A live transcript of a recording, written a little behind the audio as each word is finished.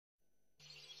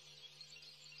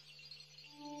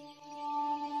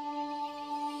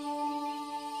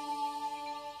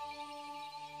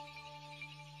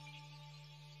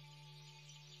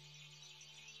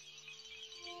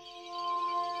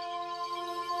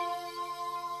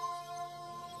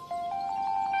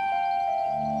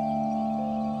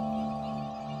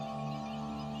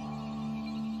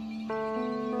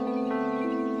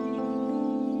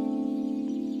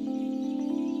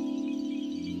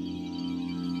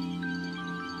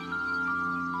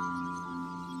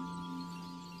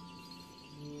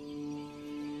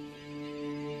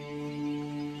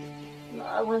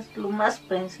agua es lo más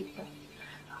principal.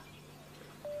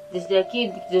 Desde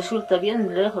aquí resulta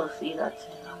bien lejos ir a Jethz.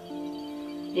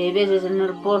 Y hay veces en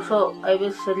el pozo, hay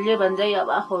veces se llevan de ahí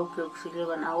abajo, creo que se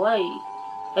llevan agua y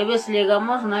hay veces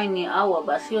llegamos, no hay ni agua,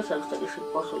 vacío, sabe usted que es el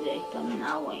pozo de ahí también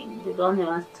agua. ¿Y de dónde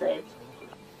van a traer?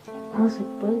 No se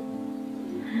puede.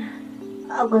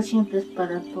 Agua siempre es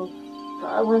para todo.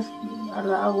 La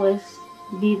agua es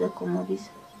vida, como dice.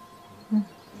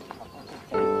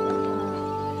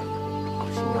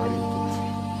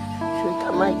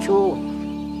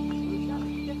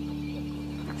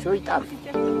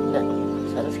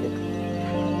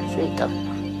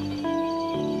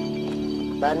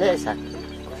 Vanessa,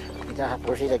 ya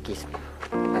por si aquí.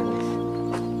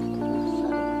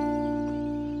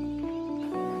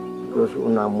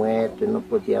 Una muerte, no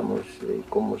podíamos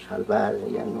cómo salvar,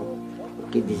 ya no,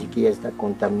 porque dice que ya está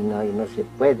contaminado y no se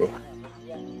puede.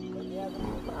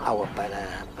 Agua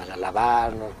para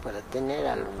lavarnos, para tener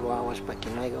aguas para que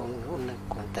no haya un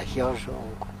contagioso,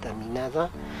 un contaminado,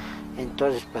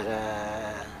 entonces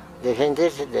para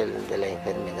defenderse de la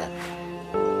enfermedad.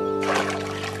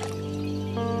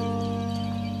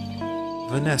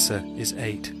 Vanessa is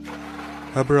 8.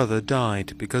 Her brother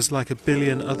died because, like a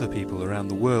billion other people around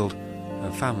the world,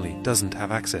 her family doesn't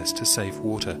have access to safe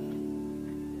water.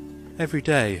 Every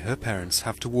day, her parents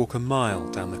have to walk a mile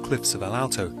down the cliffs of El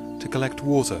Alto to collect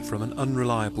water from an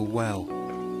unreliable well.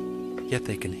 Yet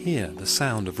they can hear the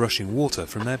sound of rushing water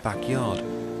from their backyard.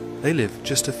 They live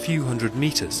just a few hundred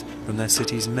meters from their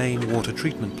city's main water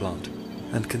treatment plant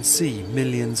and can see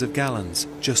millions of gallons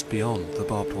just beyond the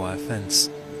barbed wire fence.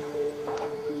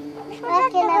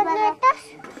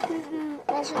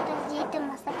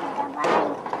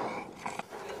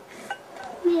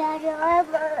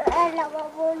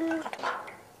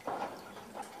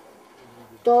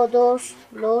 Todos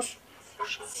los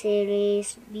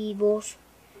seres vivos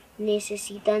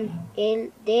necesitan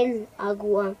del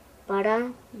agua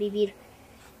para vivir.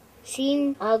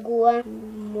 Sin agua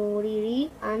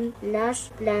morirían las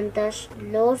plantas,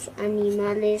 los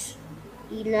animales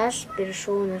y las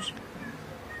personas.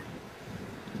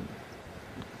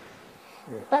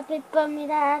 Papi,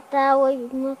 mira esta agua,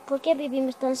 ¿por qué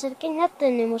vivimos tan cerca y no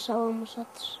tenemos agua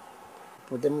nosotros?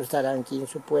 Podemos estar aquí en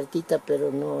su puertita,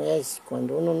 pero no es,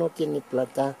 cuando uno no tiene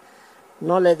plata,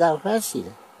 no le da fácil,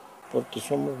 porque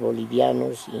somos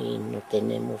bolivianos y no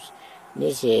tenemos ni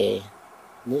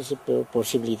esa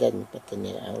posibilidad para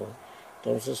tener agua.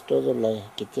 Entonces, todos los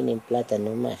que tienen plata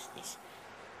no más.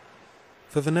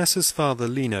 For Vanessa's father,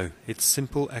 Lino, it's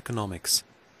simple economics.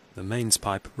 The mains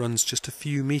pipe runs just a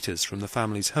few meters from the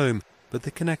family's home, but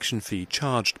the connection fee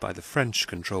charged by the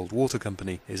French-controlled water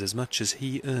company is as much as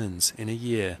he earns in a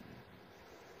year.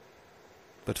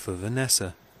 But for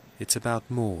Vanessa, it's about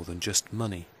more than just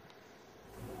money.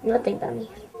 No tengo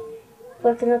amigos,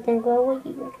 porque no tengo agua y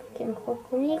no quieren jugar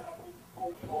conmigo.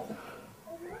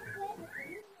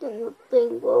 Yo no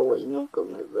tengo agua y nunca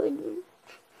me baño.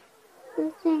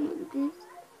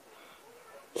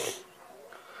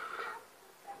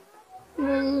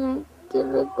 Me dicen que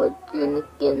me cochine,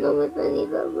 que no me dan ni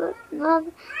lavar nada.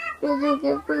 Me dicen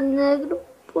que soy negro,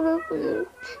 por eso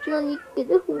nadie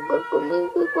quiere jugar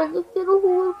conmigo. Y cuando quiero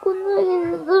jugar con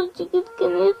alguien, los chicos que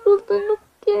me insultan no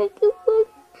quieren que juegue.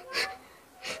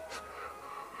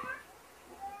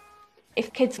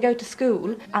 If kids go to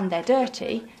school and they're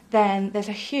dirty, then there's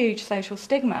a huge social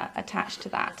stigma attached to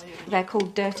that. They're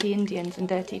called dirty Indians and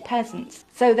dirty peasants.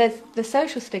 So there's the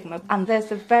social stigma, and there's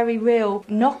the very real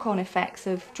knock-on effects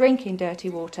of drinking dirty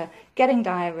water, getting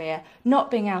diarrhea,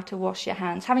 not being able to wash your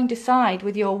hands, having to decide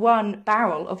with your one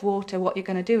barrel of water what you're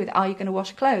going to do with it. Are you going to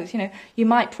wash clothes? You know, you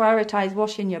might prioritise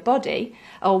washing your body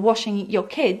or washing your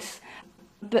kids,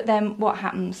 but then what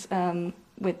happens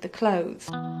with the clothes?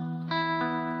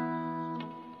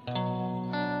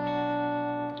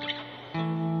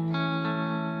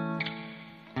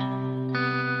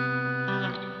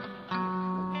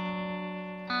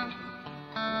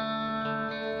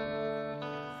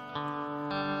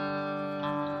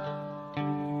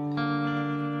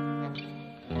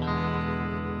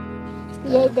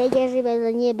 Y de allá arriba de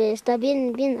la nieve está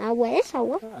bien agua, ¿es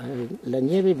agua? La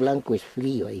nieve blanco es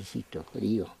frío, ahícito,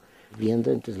 frío.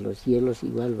 Viendo entonces los hielos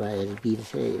igual va a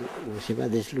hervirse o se va a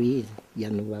destruir, ya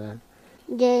no va.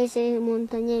 ¿Ya es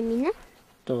montaña de mina?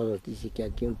 Todos dicen que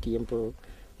aquí un tiempo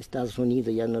Estados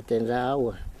Unidos ya no tendrá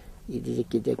agua y dice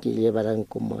que de aquí llevarán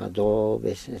como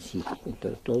adobes así.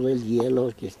 Entonces todo el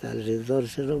hielo que está alrededor del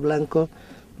Cerro Blanco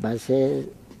va a ser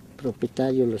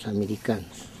propietario de los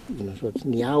americanos. Y nosotros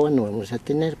ni agua no vamos a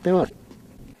tener, peor.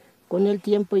 Con el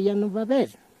tiempo ya no va a haber,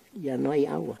 ya no hay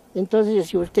agua. Entonces,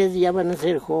 si ustedes ya van a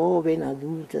ser jóvenes,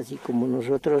 adultos, así como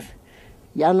nosotros,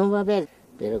 Ya no va a haber,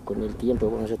 pero con el tiempo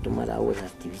vamos a tomar aguas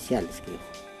artificiales, creo.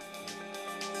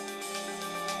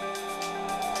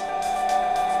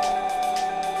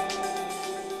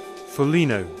 For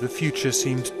Lino, the future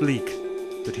seems bleak,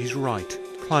 but he's right.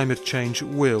 Climate change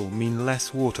will mean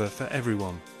less water for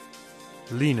everyone.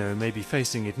 Lino may be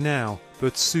facing it now,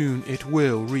 but soon it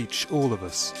will reach all of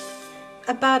us.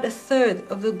 About a third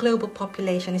of the global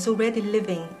population is already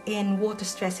living in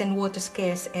water-stressed and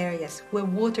water-scarce areas where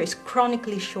water is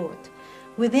chronically short.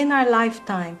 Within our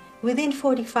lifetime, within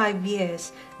 45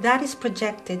 years, that is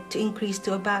projected to increase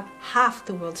to about half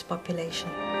the world's population.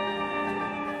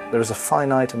 There is a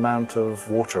finite amount of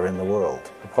water in the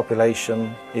world. The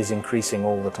population is increasing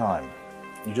all the time.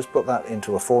 You just put that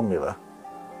into a formula.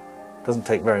 It doesn't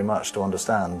take very much to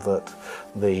understand that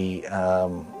the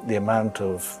amount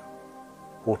of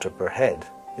water per head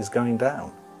is going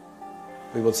down.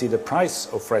 We will see the price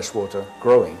of fresh water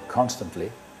growing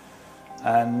constantly,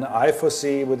 and I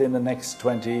foresee within the next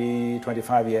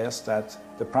 20-25 years that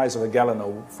the price of a gallon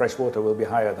of fresh water will be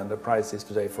higher than the price is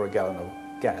today for a gallon of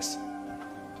gas.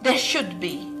 There should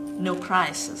be no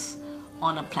crisis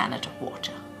on a planet of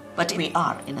water, but we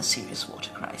are in a serious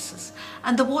water crisis,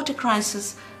 and the water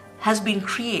crisis has been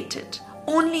created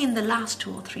only in the last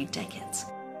 2 or 3 decades.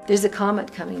 There's a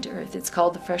comet coming to Earth. It's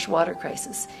called the freshwater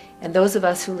crisis. And those of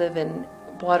us who live in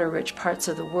water-rich parts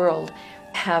of the world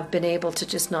have been able to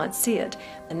just not see it.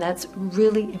 And that's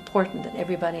really important that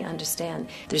everybody understand.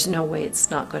 There's no way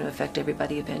it's not going to affect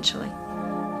everybody eventually.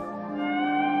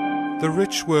 The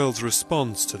rich world's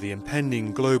response to the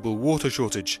impending global water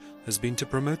shortage has been to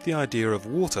promote the idea of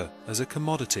water as a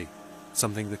commodity,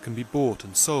 something that can be bought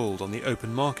and sold on the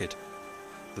open market.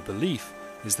 The belief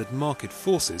is that market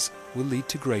forces will lead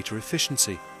to greater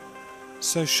efficiency.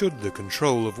 So should the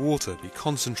control of water be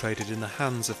concentrated in the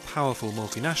hands of powerful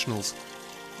multinationals,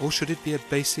 or should it be a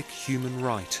basic human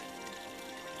right?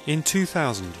 In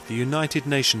 2000, the United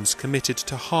Nations committed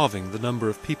to halving the number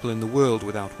of people in the world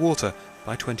without water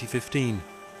by 2015.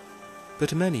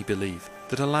 But many believe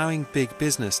that allowing big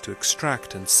business to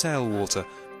extract and sell water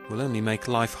will only make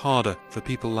life harder for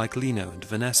people like Lino and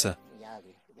Vanessa.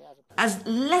 As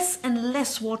less and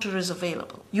less water is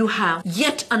available, you have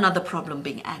yet another problem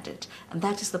being added, and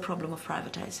that is the problem of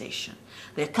privatization.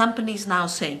 There are companies now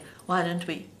saying, why don't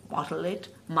we bottle it,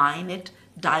 mine it,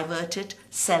 divert it,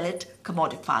 sell it,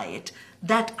 commodify it.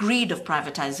 That greed of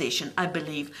privatization, I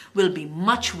believe, will be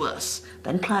much worse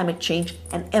than climate change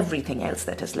and everything else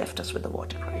that has left us with the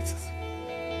water crisis.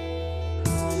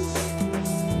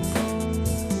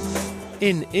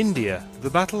 In India,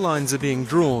 the battle lines are being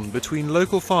drawn between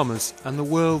local farmers and the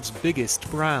world's biggest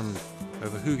brand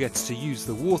over who gets to use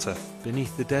the water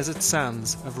beneath the desert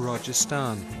sands of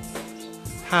Rajasthan.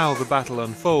 How the battle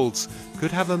unfolds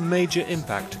could have a major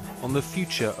impact on the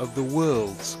future of the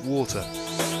world's water.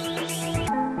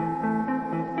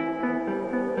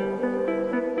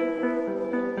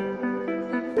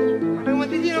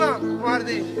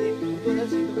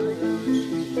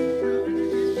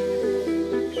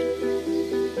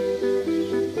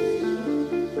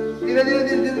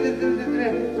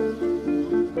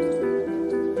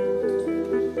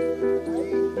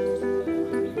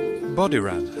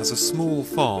 Bodiran has a small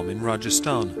farm in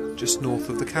Rajasthan, just north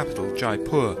of the capital,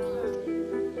 Jaipur.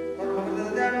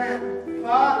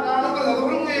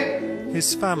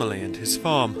 His family and his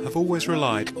farm have always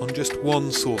relied on just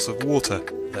one source of water,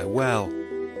 their well.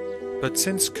 But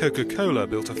since Coca-Cola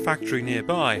built a factory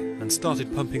nearby and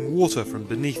started pumping water from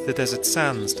beneath the desert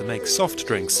sands to make soft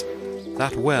drinks,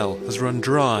 that well has run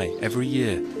dry every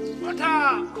year.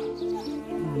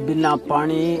 बिना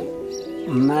पानी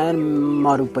मैं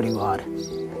मारू परिवार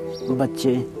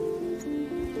बच्चे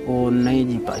वो नहीं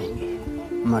जी पाएंगे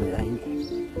मर जाएंगे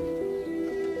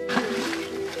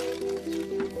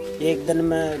एक दिन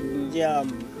में या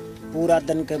पूरा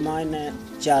दिन के मायने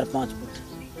 4-5 फुट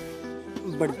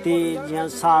बढ़ती या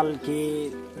साल की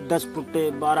 10 फुटे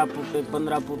 12 फुटे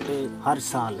 15 फुटे हर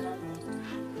साल.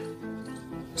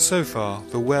 So far,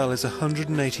 the well is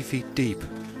 180 feet deep,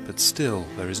 but still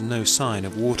there is no sign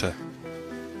of water.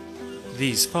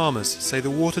 These farmers say the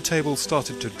water table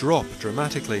started to drop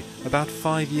dramatically about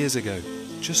 5 years ago,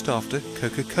 just after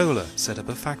Coca-Cola set up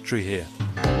a factory here.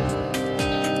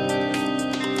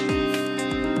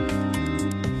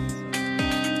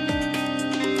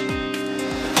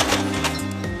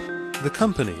 The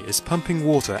company is pumping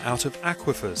water out of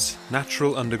aquifers,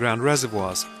 natural underground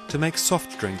reservoirs, to make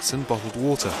soft drinks and bottled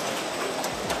water.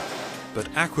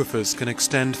 But aquifers can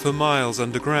extend for miles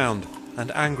underground, and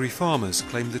angry farmers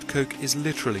claim that Coke is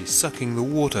literally sucking the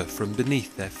water from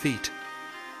beneath their feet.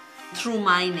 Through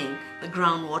mining the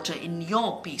groundwater in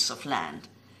your piece of land,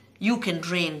 You can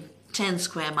drain 10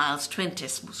 square miles, 20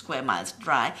 square miles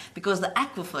dry because the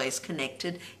aquifer is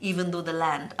connected, even though the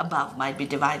land above might be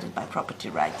divided by property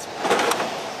rights.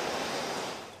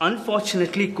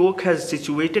 Unfortunately, Coke has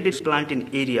situated its plant in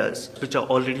areas which are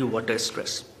already water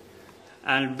stressed.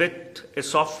 And with a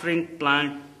soft drink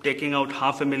plant taking out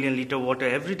 500,000 litre water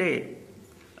every day,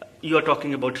 you are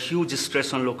talking about huge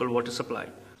stress on local water supply.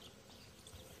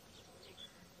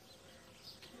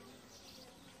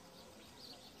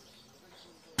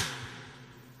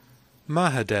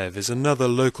 Mahadev is another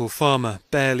local farmer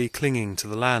barely clinging to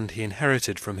the land he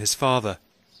inherited from his father.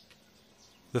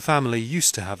 The family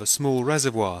used to have a small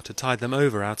reservoir to tide them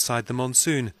over outside the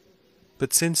monsoon,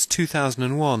 but since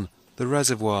 2001 the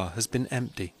reservoir has been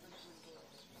empty.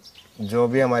 जो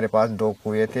भी हमारे पास 2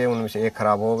 कुएं थे उनमें से एक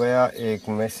खराब हो गया, एक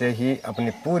में से ही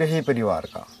अपने पूरे ही परिवार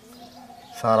का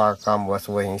सारा काम बस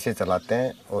वहीं से चलाते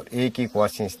हैं और एक ही कुआं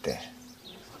सींचते हैं.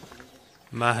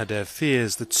 Mahadev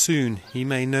fears that soon he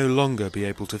may no longer be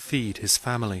able to feed his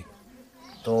family.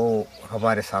 तो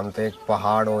हमारे सामने एक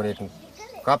पहाड़ और एक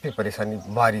काफ़ी परेशानी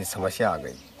भारी समस्या आ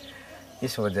गई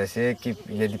इस वजह से कि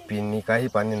यदि पीने का ही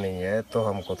पानी नहीं है तो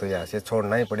हमको तो यहाँ से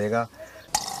छोड़ना ही पड़ेगा.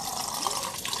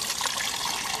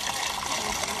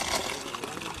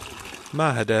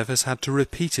 Mahadev has had to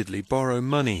repeatedly borrow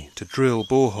money to drill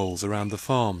boreholes around the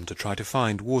farm to try to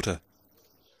find water.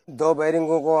 2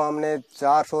 बैरिंगों को हमने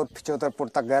 475 फुट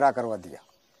तक गहरा करवा दिया,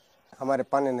 हमारे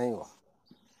पानी नहीं हुआ.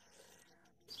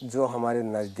 जो हमारे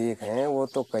नज़दीक हैं वो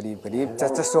तो करीब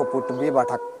 600 फुट भी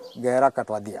बाटा गहरा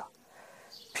कटवा दिया,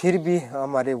 फिर भी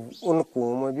हमारे उन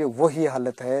कुओं में भी वही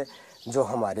हालत है जो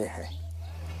हमारे है.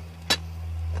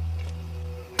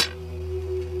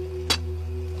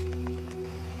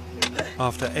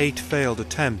 After 8 failed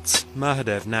attempts,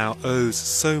 Mahadev now owes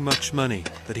so much money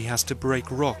that he has to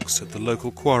break rocks at the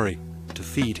local quarry to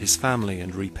feed his family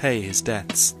and repay his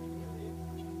debts.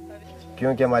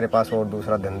 क्योंकि हमारे पास और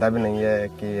दूसरा धंधा भी नहीं है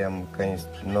कि हम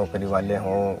कहीं नौकरी वाले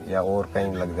हों या और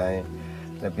कहीं लग जाएं.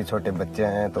 जबकि छोटे बच्चे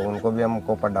हैं तो उनको भी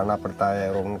हमको पढ़ाना पड़ता है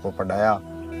और उनको पढ़ाया.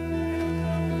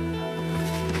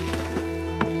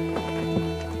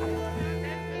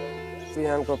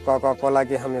 पियान को कोका कोला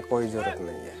की हमें कोई ज़रूरत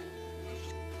नहीं है.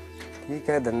 ठीक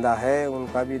है, धंधा है,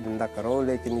 उनका भी धंधा करो,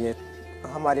 लेकिन ये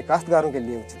हमारे काश्तकारों के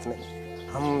लिए उचित नहीं.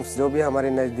 हम जो भी हमारे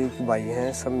नज़दीक भाई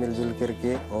हैं सब मिलजुल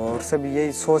करके और सब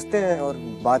यही सोचते हैं और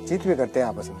बातचीत भी करते हैं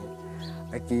आपस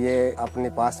में कि ये अपने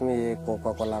पास में ये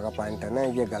कोका कोला का पॉइंट है ना,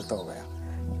 ये गलत हो गया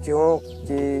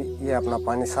क्योंकि ये अपना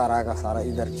पानी सारा का सारा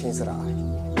इधर खींच रहा है.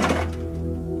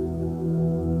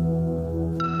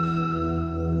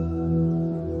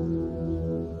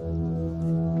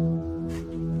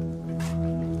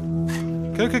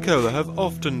 Coca-Cola have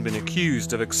often been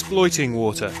accused of exploiting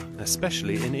water,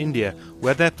 especially in India,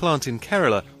 where their plant in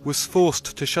Kerala was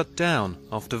forced to shut down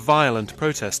after violent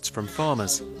protests from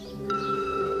farmers.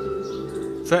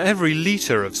 For every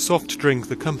litre of soft drink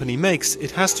the company makes, it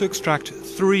has to extract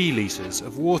 3 litres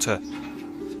of water.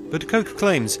 But Coke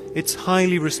claims it's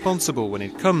highly responsible when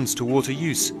it comes to water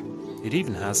use. It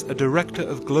even has a director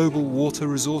of global water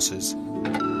resources.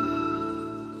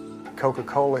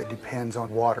 Coca-Cola depends on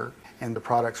water, and the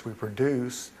products we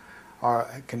produce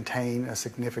contain a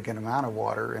significant amount of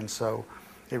water, and so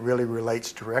it really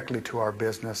relates directly to our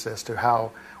business as to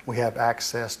how we have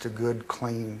access to good,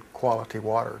 clean, quality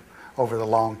water over the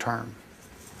long term.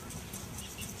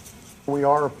 We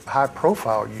are a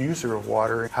high-profile user of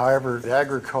water. However,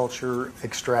 agriculture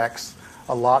extracts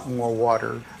a lot more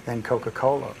water than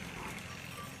Coca-Cola.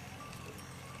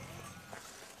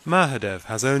 Mahadev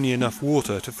has only enough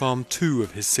water to farm 2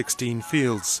 of his 16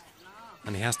 fields,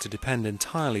 and he has to depend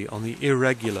entirely on the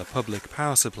irregular public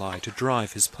power supply to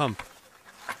drive his pump.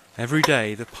 Every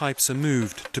day the pipes are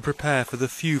moved to prepare for the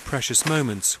few precious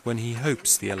moments when he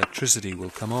hopes the electricity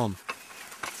will come on.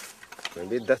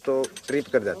 10 तो trip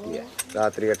कर जाती है,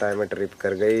 रात्रि के time में trip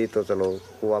कर गई तो चलो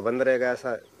कुआं बंद रह गया,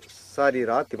 सारी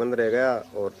रात ही बंद रह गया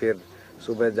और फिर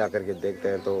सुबह जा कर के देखते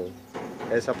हैं तो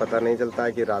ऐसा पता नहीं चलता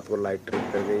है कि रात को लाइट ट्रिप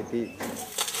कर गई थी.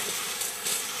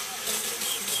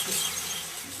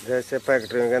 जैसे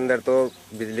फैक्ट्रियों के अंदर तो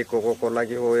बिजली कोका कोला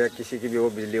की हो या किसी की भी हो,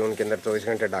 बिजली उनके अंदर 24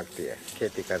 घंटे डाकती है.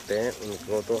 खेती करते हैं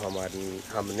उनको तो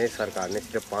हमने सरकार ने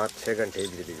सिर्फ 5-6 घंटे ही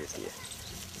बिजली देती है.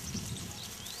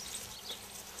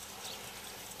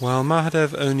 While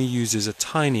Mahadev only uses a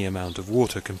tiny amount of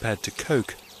water compared to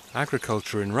Coke,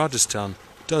 agriculture in Rajasthan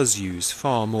does use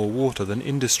far more water than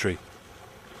industry.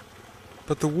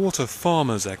 But the water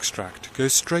farmers extract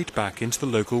goes straight back into the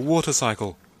local water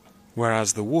cycle,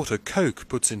 whereas the water Coke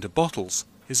puts into bottles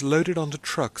is loaded onto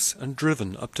trucks and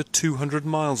driven up to 200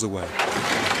 miles away,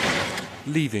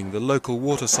 leaving the local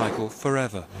water cycle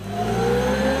forever.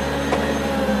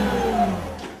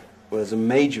 there's a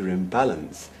major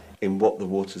imbalance in what the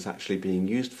water's actually being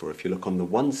used for. If you look on the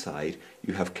one side,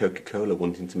 you have Coca-Cola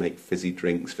wanting to make fizzy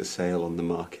drinks for sale on the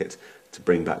market to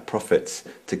bring back profits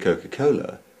to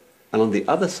Coca-Cola. And on the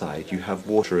other side, you have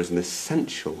water as an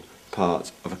essential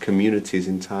part of a community's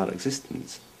entire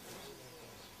existence.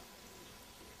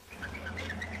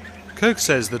 Coke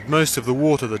says that most of the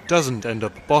water that doesn't end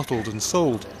up bottled and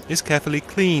sold is carefully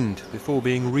cleaned before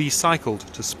being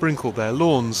recycled to sprinkle their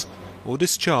lawns or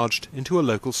discharged into a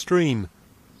local stream.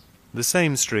 The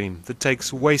same stream that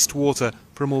takes wastewater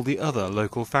from all the other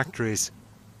local factories.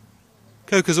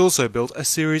 Coke has also built a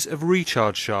series of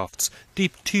recharge shafts,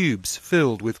 deep tubes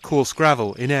filled with coarse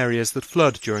gravel in areas that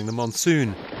flood during the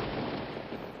monsoon.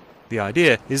 The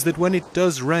idea is that when it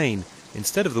does rain,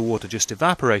 instead of the water just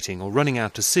evaporating or running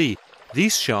out to sea,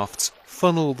 these shafts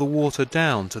funnel the water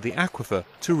down to the aquifer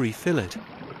to refill it.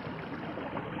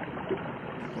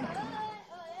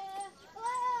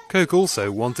 Coke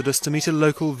also wanted us to meet a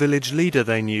local village leader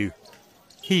they knew.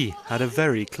 He had a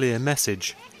very clear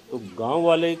message. तो गांव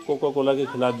वाले Coca Cola के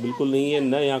खिलाफ बिल्कुल नहीं है,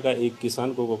 न यहाँ का एक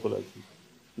किसान कोका कोला की,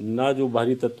 ना जो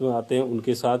बाहरी तत्व आते हैं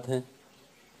उनके साथ हैं।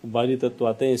 बाहरी तत्व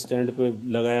आते हैं, स्टैंड पे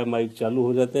लगाया माइक चालू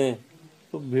हो जाते हैं,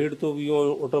 तो भीड़ तो यूँ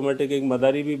ऑटोमेटिक, एक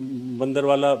मदारी भी बंदर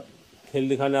वाला खेल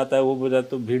दिखाने आता है, वो बजाते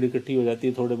तो भीड़ इकट्ठी हो जाती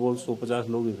है, थोड़े बहुत 150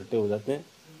 लोग इकट्ठे हो जाते हैं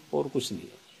और कुछ नहीं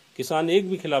है। किसान एक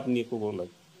भी खिलाफ नहीं है Coca Cola.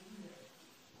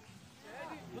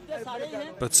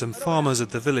 But some farmers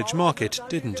at the village market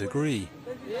didn't agree.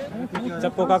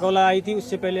 जब कोका कोला आई थी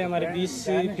उससे पहले हमारे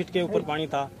 20 फीट के ऊपर पानी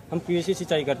था, हम कुएं से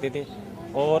सिंचाई करते थे,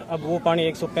 और अब वो पानी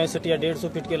 165 या 150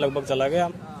 फीट के लगभग चला गया।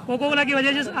 कोका कोला की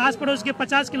वजह से आस पड़ोस के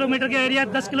 50 किलोमीटर के एरिया,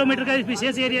 10 किलोमीटर का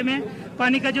विशेष एरिया में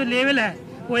पानी का जो लेवल है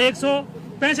वो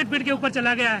 165 फीट के ऊपर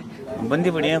चला गया है।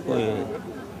 बंदी बढ़िया कोई,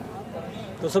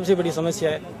 तो सबसे बड़ी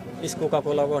समस्या है इस कोका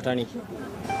कोला को हटाने की।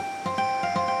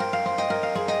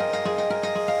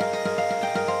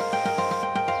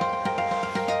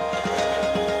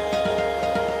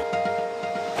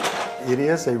 It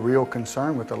is a real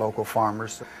concern with the local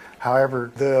farmers.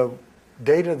 However, the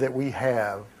data that we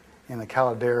have in the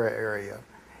Caldera area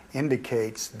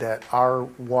indicates that our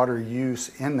water use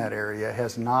in that area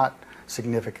has not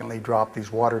significantly dropped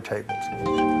these water tables.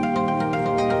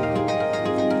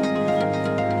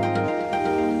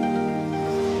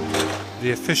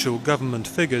 The official government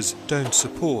figures don't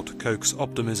support Coke's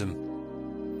optimism.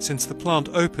 Since the plant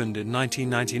opened in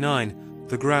 1999,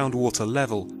 the groundwater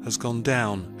level has gone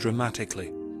down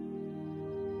dramatically.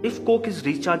 If Coke is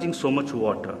recharging so much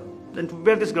water, then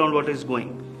where this groundwater is going?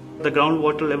 The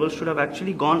groundwater level should have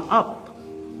actually gone up,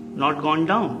 not gone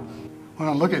down. When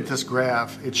I look at this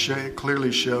graph, it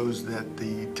clearly shows that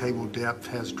the table depth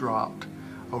has dropped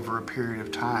over a period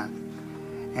of time.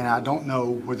 And I don't know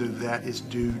whether that is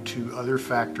due to other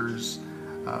factors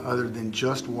other than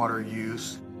just water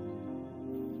use.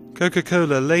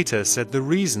 Coca-Cola later said the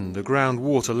reason the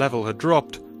groundwater level had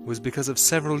dropped was because of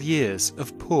several years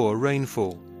of poor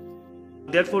rainfall.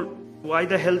 Therefore, why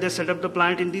the hell they set up the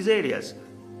plant in these areas?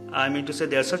 I mean to say,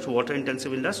 they are such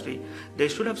water-intensive industry. They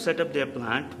should have set up their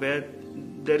plant where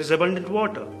there is abundant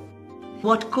water.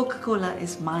 What Coca-Cola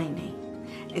is mining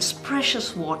is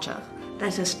precious water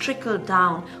that has trickled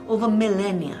down over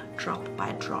millennia, drop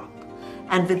by drop.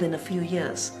 And within a few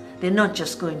years, they're not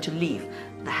just going to leave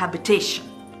the habitation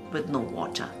with no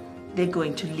water. They're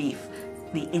going to leave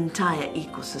the entire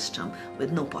ecosystem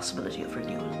with no possibility of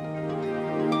renewal.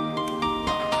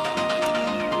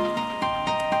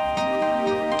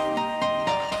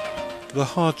 The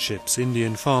hardships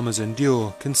Indian farmers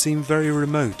endure can seem very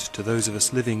remote to those of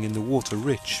us living in the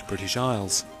water-rich British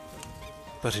Isles.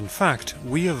 But in fact,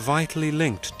 we are vitally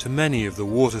linked to many of the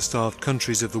water-starved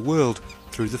countries of the world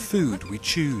through the food we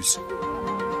choose.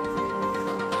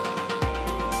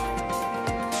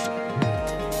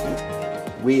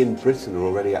 We in Britain are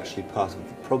already actually part of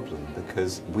the problem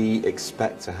because we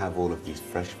expect to have all of these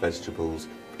fresh vegetables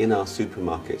in our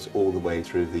supermarkets all the way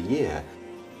through the year.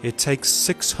 It takes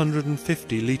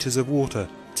 650 litres of water,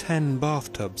 10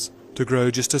 bathtubs, to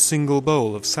grow just a single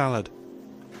bowl of salad.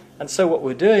 And so what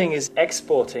we're doing is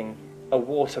exporting a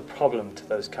water problem to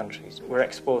those countries. We're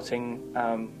exporting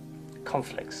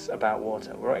conflicts about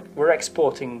water. We're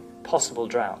exporting possible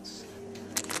droughts.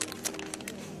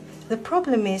 The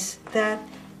problem is that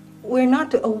we're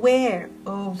not aware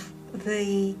of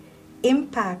the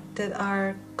impact that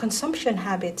our consumption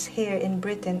habits here in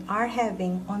Britain are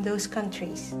having on those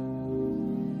countries.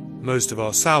 Most of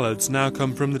our salads now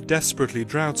come from the desperately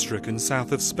drought-stricken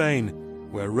south of Spain,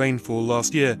 where rainfall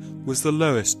last year was the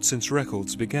lowest since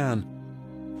records began.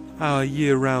 Our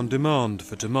year-round demand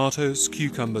for tomatoes,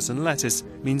 cucumbers and lettuce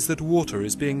means that water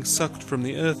is being sucked from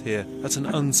the earth here at an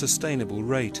unsustainable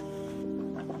rate.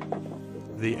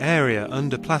 The area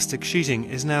under plastic sheeting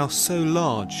is now so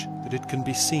large that it can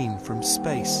be seen from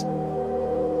space.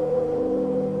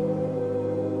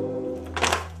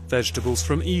 Vegetables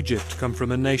from Egypt come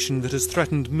from a nation that has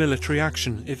threatened military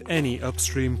action if any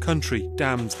upstream country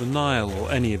dams the Nile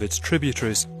or any of its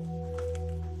tributaries.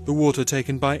 The water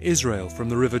taken by Israel from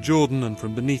the River Jordan and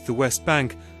from beneath the West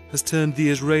Bank has turned the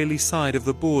Israeli side of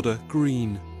the border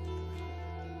green.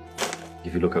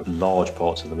 If you look at large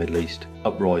parts of the Middle East,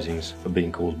 uprisings are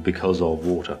being caused because of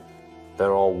water.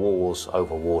 There are wars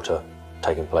over water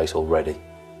taking place already.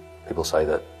 People say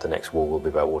that the next war will be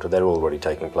about water. They're already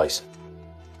taking place.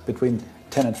 Between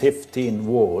 10 and 15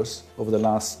 wars over the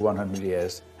last 100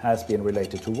 years has been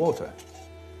related to water.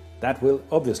 That will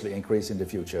obviously increase in the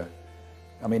future.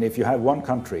 I mean, if you have one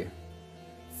country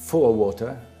full of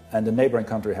water and the neighboring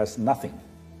country has nothing,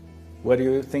 where do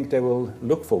you think they will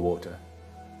look for water?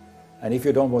 And if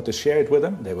you don't want to share it with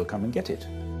them, they will come and get it.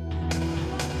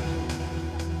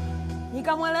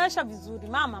 Nikamwelewesha vizuri,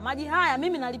 mama, maji haya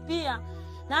mimi nalipia.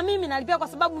 Na mimi nalipia kwa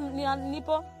sababu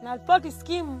nipo na report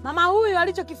scheme. Mama huyu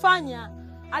alichokifanya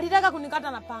alitaka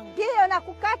kunikata na panga. Ndio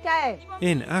nakukata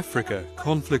In Africa,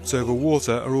 conflicts over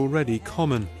water are already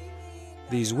common.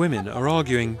 These women are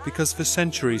arguing because for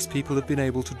centuries people have been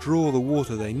able to draw the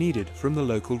water they needed from the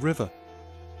local river.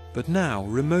 But now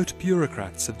remote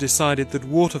bureaucrats have decided that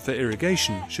water for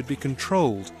irrigation should be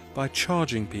controlled by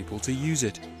charging people to use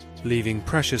it, leaving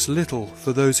precious little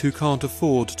for those who can't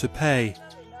afford to pay.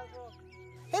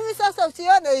 Hivi sasa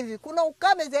usione hivi, kuna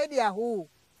ukame zaidi ya huu.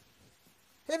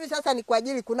 Hivi sasa ni kwa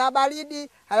ajili kuna baridi,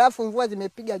 halafu mvua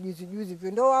zimepiga juzi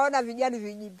hivyo. Ndio waona vijani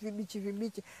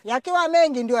vibichi. Yakiwa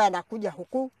mengi ndio yanakuja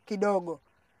huku kidogo.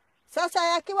 Sasa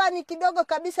yakiwa ni kidogo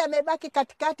kabisa yamebaki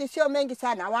katikati sio mengi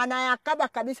sana. Wanayakaba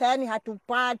kabisa, yani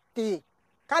hatupati.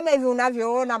 Kama hivi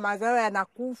unavyoona mazao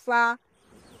yanakufa.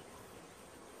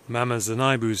 Mama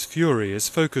Zanaibu's fury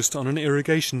is focused on an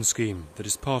irrigation scheme that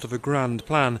is part of a grand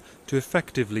plan to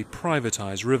effectively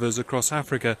privatize rivers across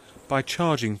Africa by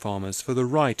charging farmers for the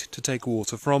right to take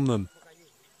water from them.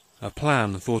 A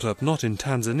plan thought up not in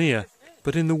Tanzania,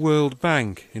 but in the World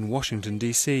Bank in Washington,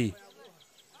 D.C.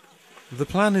 The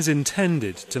plan is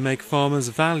intended to make farmers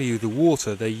value the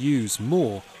water they use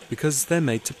more because they're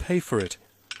made to pay for it.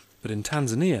 But in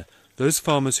Tanzania, those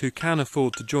farmers who can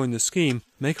afford to join the scheme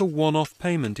make a one-off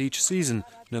payment each season,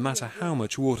 no matter how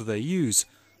much water they use,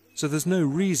 so there's no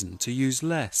reason to use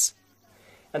less.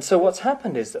 And so what's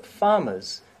happened is that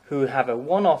farmers who have a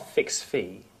one-off fixed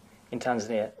fee in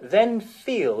Tanzania then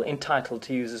feel entitled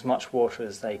to use as much water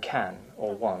as they can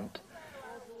or want,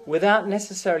 without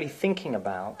necessarily thinking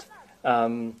about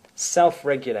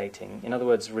self-regulating, in other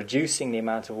words, reducing the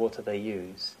amount of water they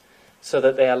use, so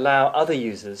that they allow other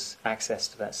users access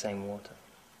to that same water.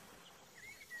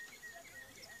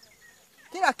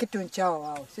 Kila kitu nchao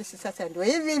wao. Sisi sasa ndio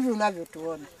hivi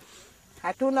unavyotuona.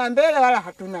 Hatuna mbele wala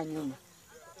hatuna nyuma.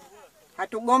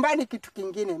 Hatugombani kitu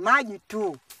kingine, maji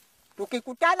tu.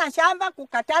 Tukikutana shamba,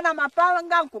 kukatana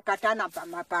mapanga, kukatana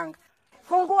mapanga.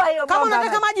 Fungua hiyo bomba. Kama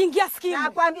unataka maji ingia skimu.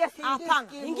 Nakwambia si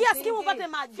ingia skimu upate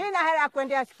maji. Sina hela ya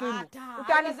kwenda skimu.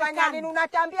 Utanifanya nini?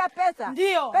 Unatambia pesa?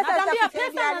 Ndio, natambia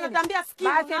pesa na natambia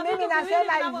skimu. Basi mimi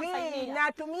nasema hivi,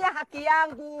 natumia haki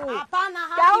yangu. Hapana,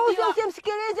 haki ndio. Tausi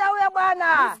usimsikilize huyo bwana.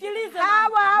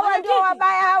 Hawa ndio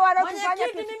wabaya, hawa wanatufanya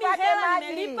tusipate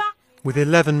maji. With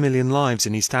 11 million lives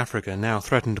in East Africa now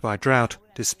threatened by drought,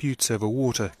 disputes over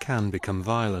water can become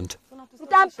violent.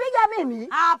 Utampiga mimi?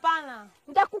 Hapana.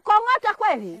 Nitakukongota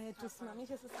kweli?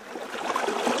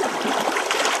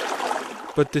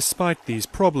 But despite these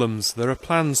problems, there are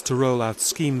plans to roll out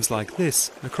schemes like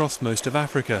this across most of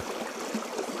Africa.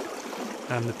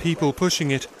 And the people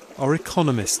pushing it are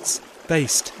economists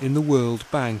based in the World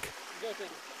Bank.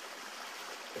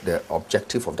 The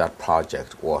objective of that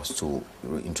project was to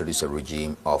introduce a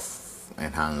regime of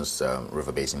enhanced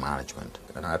river basin management,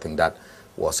 and I think that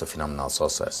was a phenomenal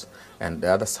success. And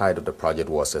the other side of the project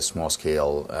was a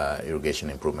small-scale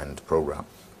irrigation improvement program,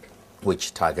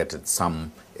 which targeted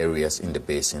some areas in the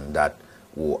basin that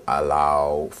will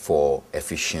allow for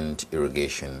efficient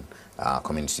irrigation,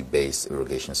 community-based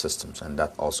irrigation systems, and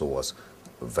that also was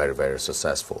very, very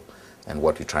successful. And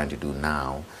what we're trying to do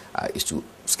now is to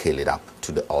scale it up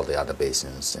to all the other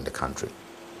basins in the country.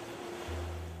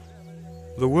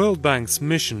 The World Bank's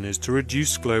mission is to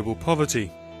reduce global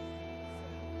poverty.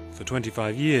 For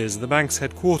 25 years, the bank's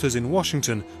headquarters in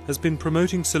Washington has been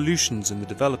promoting solutions in the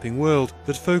developing world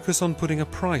that focus on putting a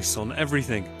price on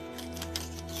everything.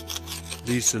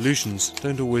 These solutions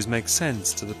don't always make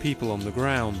sense to the people on the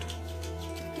ground.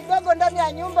 Kidogo ndani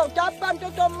ya nyumba utapa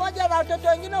mtoto mmoja na watoto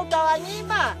wengine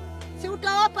utawanyima, si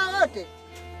utawapa wote?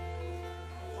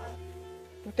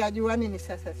 Tutajua nini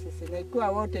sasa sisi? Na ikiwa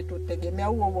wote tutegemea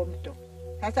huo mto.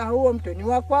 Sasa huo mto ni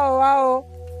wa kwao wao,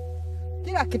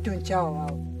 kila kitu nchao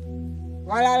wao,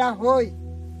 walala hoi,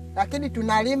 lakini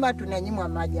tunalima tunanyimwa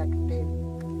maji hatupewi.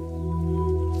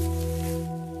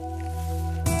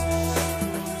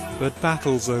 But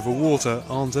battles over water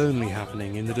aren't only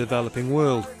happening in the developing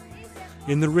world.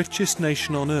 In the richest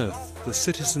nation on earth, the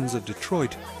citizens of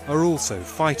Detroit are also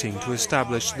fighting to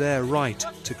establish their right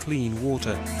to clean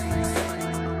water.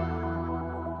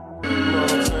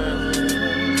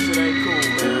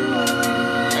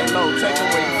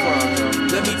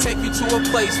 Let me take you to a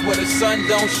place where the sun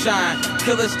don't shine,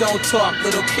 killers don't talk,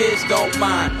 little kids don't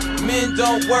mind, men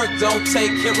don't work, don't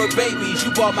take care of babies.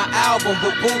 You bought my album,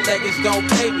 but bootleggers don't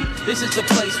pay me. This is a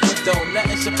place where don't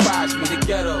nothing surprise me, the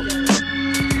ghetto.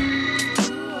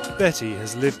 Betty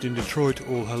has lived in Detroit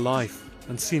all her life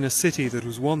and seen a city that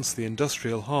was once the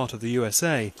industrial heart of the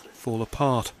USA fall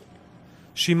apart.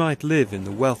 She might live in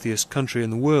the wealthiest country in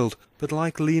the world, but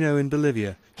like Lino in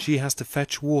Bolivia, she has to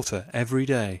fetch water every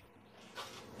day.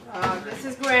 This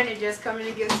is Granny just coming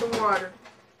to get some water.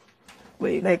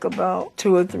 We make about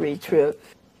 2 or 3 trips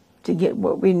to get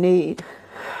what we need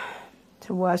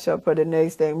to wash up for the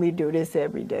next day. We do this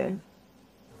every day.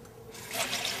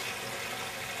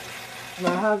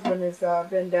 My husband has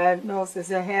been diagnosed as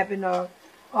having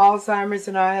Alzheimer's,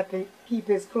 and I have to keep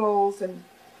his clothes and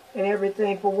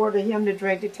everything for water, him to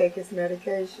drink, to take his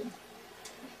medication.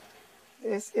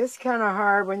 It's kind of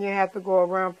hard when you have to go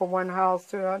around from one house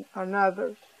to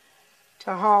another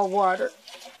to haul water,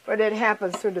 but it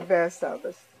happens to the best of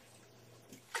us.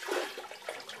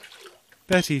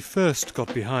 Betty first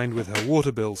got behind with her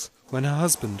water bills when her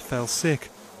husband fell sick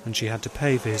and she had to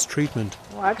pay for his treatment.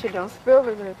 Watch it, don't spill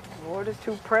it. The water's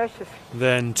too precious.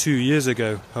 Then 2 years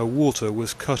ago, her water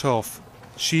was cut off.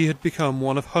 She had become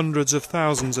one of hundreds of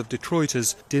thousands of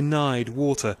Detroiters denied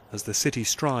water as the city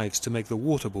strives to make the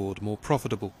water board more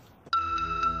profitable.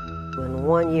 In a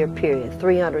 1-year period,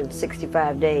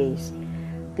 365 days,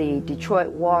 the Detroit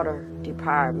Water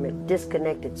Department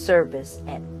disconnected service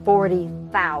at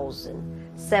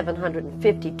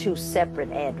 40,752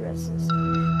 separate addresses.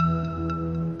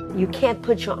 You can't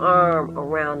put your arm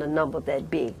around a number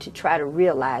that big to try to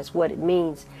realize what it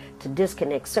means to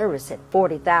disconnect service at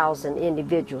 40,000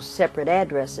 individual separate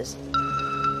addresses.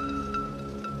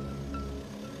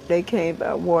 They came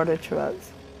by water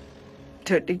trucks,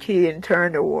 took the key and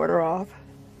turned the water off.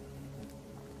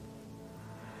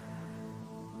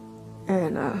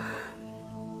 And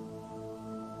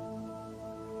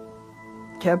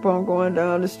kept on going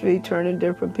down the street, turning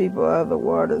different people other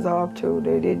waters off too.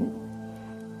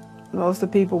 Most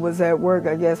of the people was at work,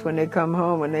 I guess, when they come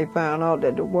home and they found out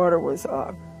that the water was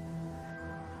off.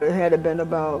 There had been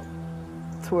about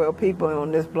 12 people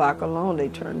on this block alone, they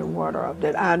turned the water off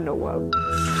that I know of.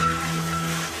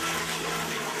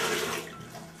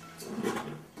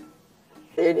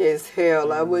 It is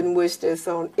hell. I wouldn't wish this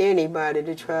on anybody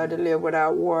to try to live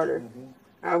without water.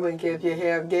 I wouldn't care if you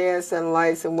have gas and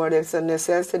lights and what. It's a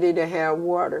necessity to have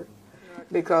water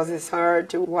because it's hard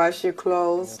to wash your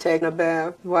clothes, take a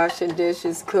bath, washing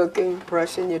dishes, cooking,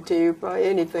 brushing your teeth, or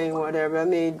anything, whatever. I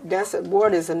mean,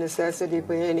 water is a necessity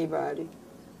for anybody.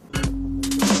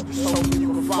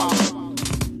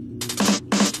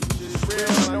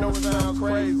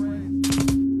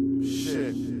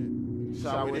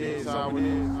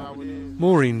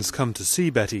 Maureen's come to see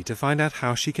Betty to find out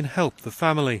how she can help the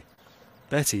family.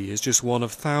 Betty is just one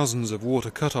of thousands of water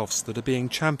cut-offs that are being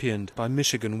championed by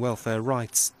Michigan Welfare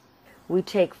Rights. We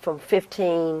take from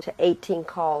 15 to 18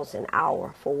 calls an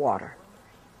hour for water.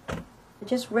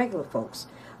 Just regular folks.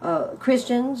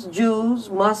 Christians, Jews,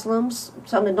 Muslims,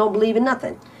 some that don't believe in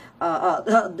nothing.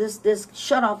 This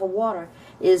shut-off of water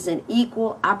is an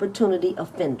equal opportunity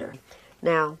offender.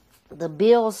 Now, the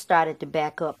bills started to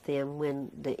back up then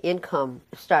when the income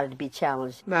started to be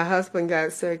challenged. My husband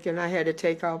got sick and I had to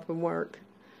take off from work.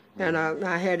 And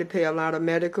I had to pay a lot of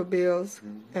medical bills,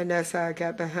 and that's how I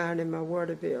got behind in my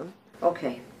water bill.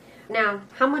 Okay. Now,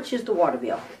 how much is the water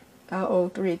bill? I owe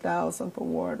 $3,000 for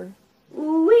water.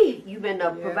 Ooh-wee, you've been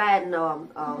providing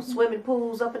swimming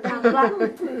pools up and down the block?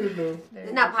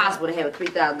 It's not possible to have a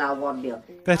 $3,000 water bill.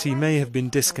 Betty may have been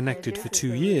disconnected for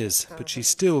 2 years, but she's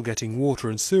still getting water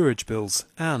and sewage bills,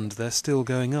 and they're still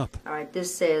going up. All right,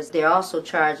 this says they're also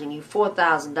charging you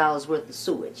 $4,000 worth of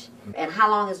sewage. And how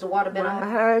long has the water been off?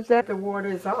 How is that the water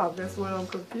is off? That's why I'm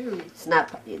confused. It's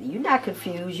not. You're not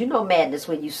confused. You know madness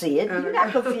when you see it. You're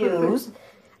not confused.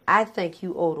 I think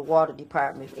you owe the water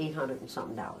department $800 and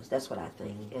something. That's what I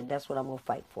think, and that's what I'm gonna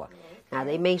fight for. Now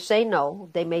they may say no,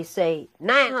 they may say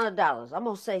 $900. I'm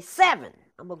gonna say $7.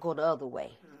 I'm gonna go the other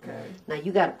way. Okay. Now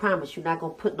you gotta promise you're not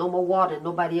gonna put no more water in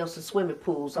nobody else's swimming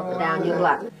pools up and down your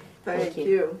block. Thank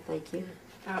you. Thank you.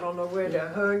 I don't know where to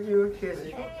hug you or kiss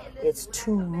you. It's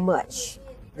too much.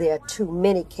 There are too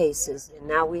many cases. And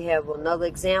now we have another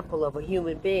example of a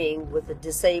human being with a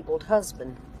disabled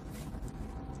husband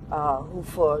who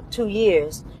for 2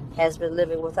 years has been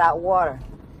living without water.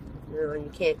 You know,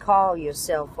 you can't call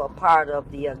yourself a part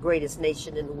of the greatest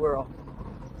nation in the world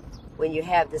when you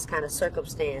have this kind of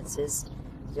circumstances.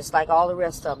 Just like all the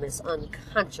rest of them, it's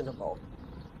unconscionable.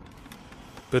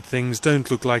 But things don't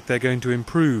look like they're going to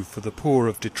improve for the poor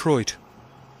of Detroit.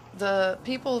 The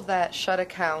people that shut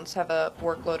accounts have a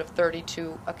workload of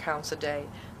 32 accounts a day.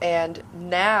 And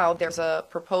now there's a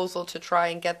proposal to try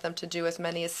and get them to do as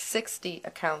many as 60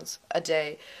 accounts a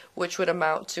day, which would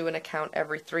amount to an account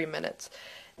every 3 minutes.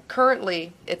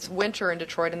 Currently, it's winter in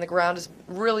Detroit and the ground is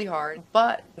really hard,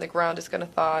 but the ground is going to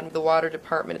thaw and the water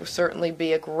department will certainly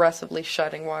be aggressively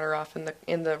shutting water off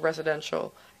in the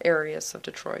residential areas of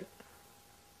Detroit.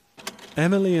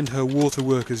 Emily and her water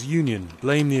workers' union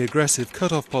blame the aggressive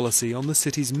cut-off policy on the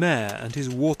city's mayor and his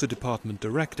water department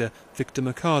director, Victor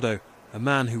Mercado, a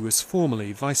man who was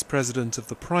formerly vice president of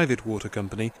the private water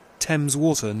company Thames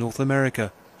Water North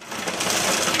America.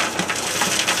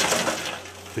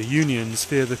 The unions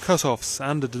fear the cut-offs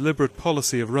and a deliberate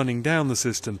policy of running down the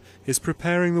system is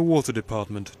preparing the water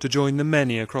department to join the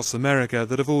many across America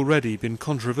that have already been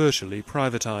controversially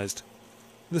privatized.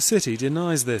 The city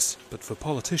denies this, but for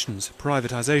politicians,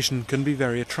 privatization can be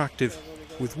very attractive.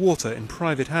 With water in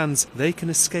private hands, they can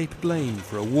escape blame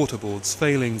for a water board's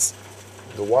failings.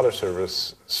 The water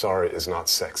service, sorry, is not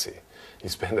sexy. You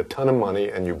spend a ton of money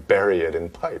and you bury it in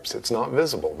pipes. It's not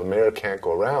visible. The mayor can't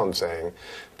go around saying,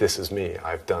 this is me,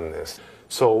 I've done this.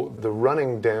 So the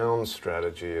running down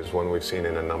strategy is one we've seen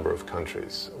in a number of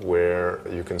countries, where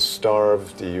you can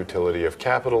starve the utility of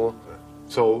capital.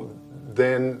 So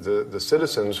then the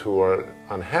citizens who are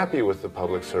unhappy with the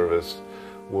public service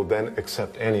will then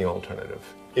accept any alternative,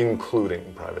 including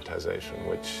privatization,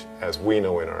 which, as we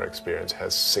know in our experience,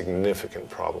 has significant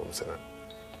problems in it.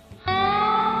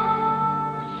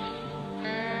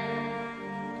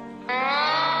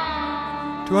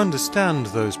 To understand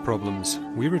those problems,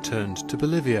 we returned to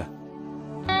Bolivia.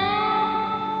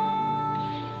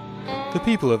 The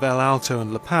people of El Alto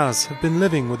and La Paz have been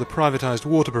living with a privatized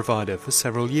water provider for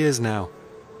several years now.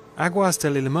 Aguas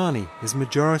del Illimani is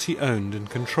majority owned and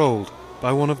controlled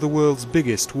by one of the world's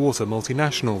biggest water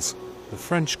multinationals, the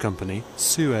French company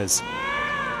Suez.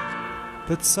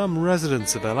 But some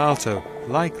residents of El Alto,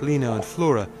 like Lino and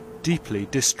Flora, deeply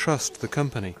distrust the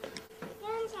company.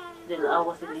 Del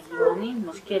agua del Illimani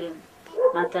nos quieren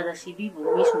matar así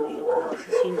vivo mismo, yo creo,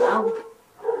 asesino agua.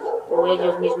 O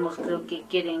ellos mismos creo que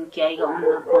quieren que haya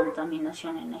una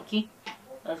contaminación en aquí.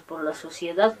 Es por la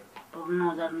sociedad, por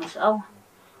no darnos agua.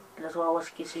 Las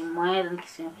aguas que se mueran, que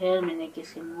se enfermen y que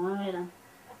se mueran.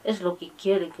 Es lo que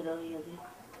quiere, creo yo.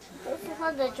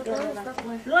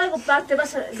 Luego te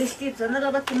vas a vestir, no la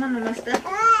va tomando más tarde.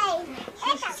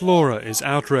 Flora is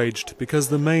outraged because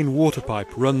the main water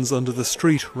pipe runs under the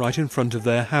street right in front of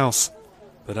their house.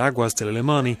 But Aguas del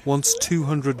Illimani wants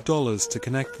 $200 to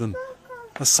connect them,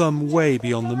 a sum way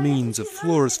beyond the means of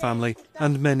Flora's family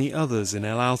and many others in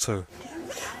El Alto.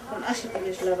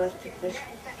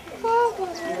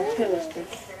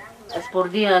 Por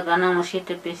día ganamos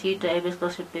 7 pesitos, hay veces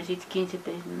 12 pesitos, 15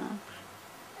 pesos. ¿No?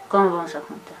 ¿Cómo vamos a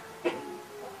juntar?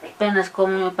 Apenas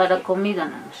para comida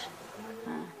no más.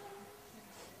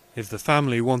 If the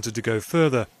family wanted to go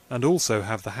further and also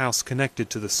have the house connected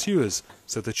to the sewers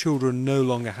so the children no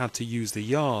longer had to use the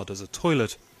yard as a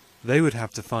toilet, they would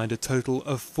have to find a total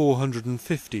of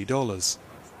 $450.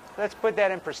 Let's put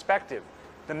that in perspective.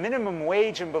 The minimum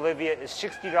wage in Bolivia is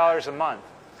 $60 a month.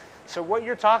 So what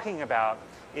you're talking about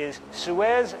is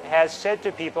Suez has said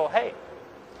to people, hey,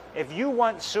 if you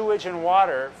want sewage and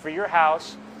water for your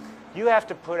house, you have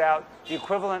to put out the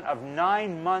equivalent of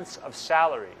 9 months of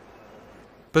salary.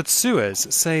 But Suez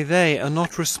say they are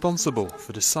not responsible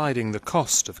for deciding the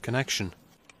cost of connection.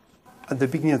 At the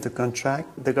beginning of the contract,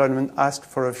 the government asked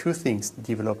for a few things,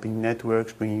 developing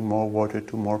networks, bringing more water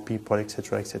to more people,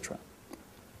 etc., etc.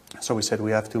 So we said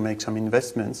we have to make some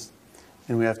investments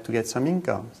and we have to get some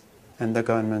income. And the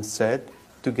government said,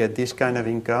 to get this kind of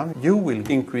income, you will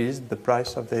increase the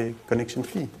price of the connection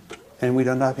fee. And we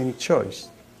don't have any choice.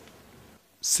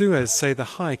 Suez say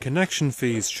the high connection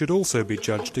fees should also be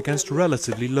judged against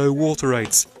relatively low water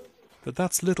rates. But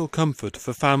that's little comfort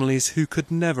for families who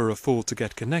could never afford to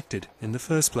get connected in the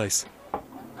first place.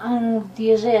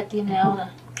 Diarrea tiene ahora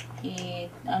y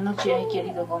anoche he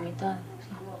querido vomitar.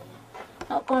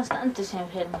 No, constantemente se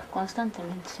enferma.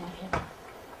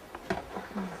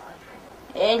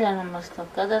 Ella nomás está,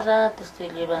 cada rato estoy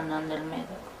llevando al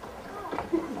médico.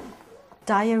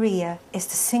 Diarrhea is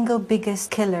the single biggest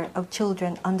killer of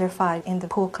children under 5 in the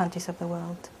poor countries of the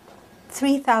world.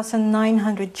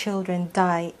 3,900 children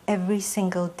die every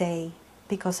single day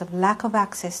because of lack of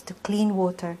access to clean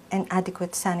water and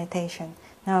adequate sanitation.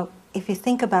 Now, if you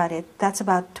think about it, that's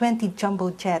about 20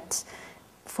 jumbo jets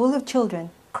full of children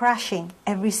crashing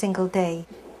every single day.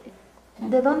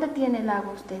 ¿De dónde tiene el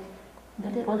agua usted?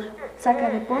 Del pozo. ¿Saca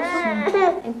de pozo? Sí.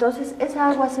 Entonces, esa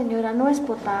agua, señora, no es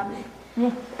potable.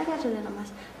 Agárrele nomás.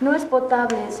 No es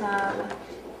potable esa agua.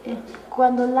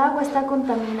 Cuando el agua está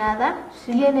contaminada,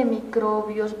 tiene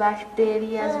microbios,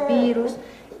 bacterias, virus,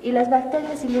 y las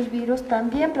bacterias y los virus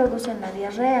también producen la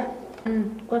diarrea.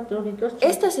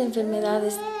 Estas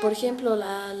enfermedades, por ejemplo,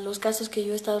 los casos que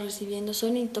yo he estado recibiendo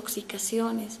son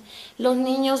intoxicaciones. Los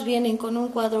niños vienen con un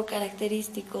cuadro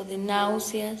característico de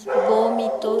náuseas,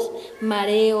 vómitos,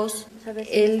 mareos.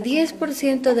 El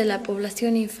 10% de la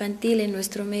población infantil en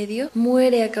nuestro medio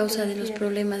muere a causa de los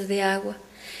problemas de agua.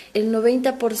 El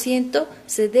 90%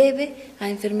 se debe a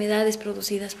enfermedades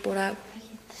producidas por agua.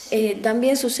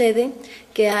 También sucede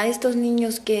que a estos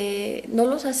niños que no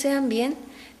los asean bien,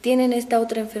 tienen esta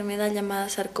otra enfermedad llamada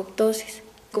sarcoptosis.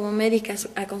 Como médica,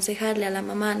 aconsejarle a la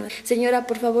mamá, ¿no? Señora,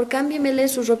 por favor, cámbiemele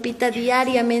su ropita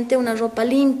diariamente, una ropa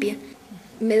limpia.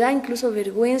 Me da incluso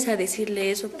vergüenza decirle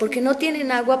eso, porque no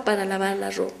tienen agua para lavar la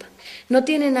ropa, no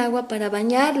tienen agua para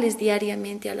bañarles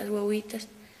diariamente a las guaguitas.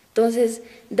 Entonces,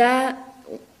 da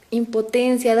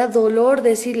impotencia, da dolor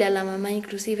decirle a la mamá,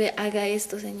 inclusive, haga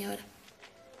esto, señora.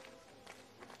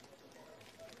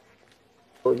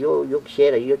 Yo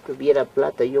quisiera, yo tuviera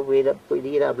plata, yo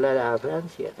pudiera hablar a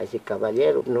Francia, a ese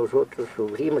caballero. Nosotros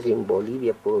sufrimos en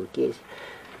Bolivia porque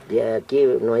de aquí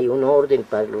no hay un orden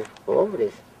para los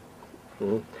pobres.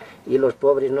 Y los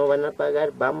pobres no van a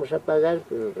pagar, vamos a pagar,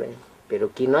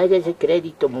 pero que no haya ese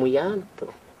crédito muy alto.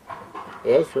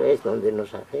 Eso es donde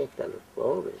nos afecta a los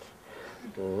pobres.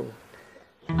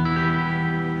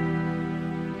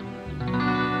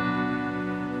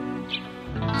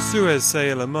 Suez say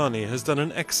El Amani has done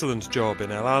an excellent job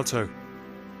in El Alto,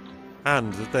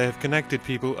 and that they have connected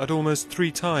people at almost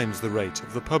 3 times the rate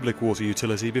of the public water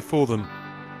utility before them.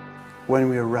 When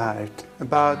we arrived,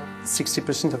 about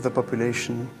 60% of the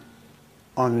population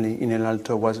only in El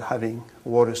Alto was having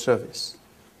water service.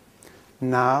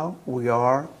 Now we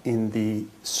are in the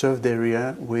served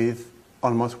area with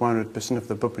almost 100% of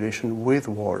the population with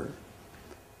water.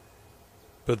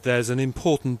 But there's an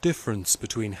important difference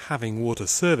between having water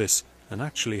service and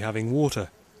actually having water.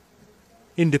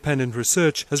 Independent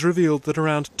research has revealed that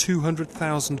around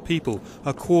 200,000 people,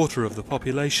 a quarter of the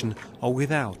population, are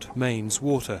without mains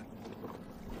water.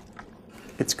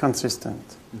 It's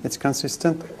consistent. It's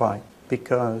consistent, why?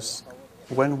 Because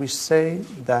when we say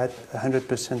that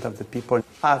 100% of the people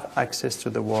have access to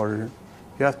the water,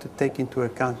 you have to take into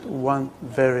account one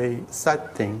very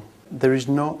sad thing. There is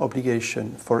no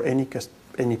obligation for any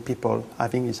people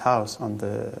having his house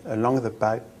along the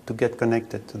pipe to get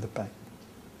connected to the pipe.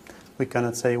 We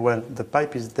cannot say, well, the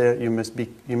pipe is there, you must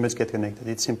get connected.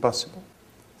 It's impossible.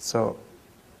 So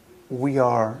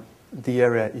the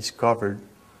area is covered,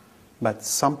 but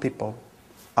some people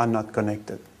are not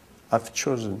connected, have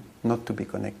chosen not to be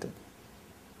connected.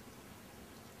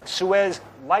 Suez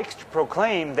likes to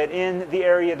proclaim that in the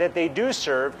area that they do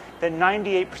serve, that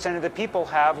 98% of the people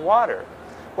have water.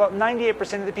 Well,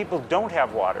 98% of the people don't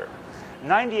have water.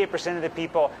 98% of the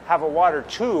people have a water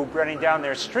tube running down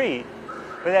their street,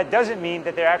 but that doesn't mean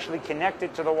that they're actually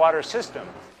connected to the water system.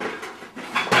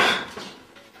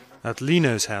 At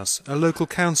Lino's house, a local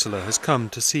councillor has come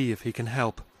to see if he can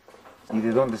help. ¿Y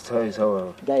de dónde está esa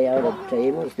agua? De ahora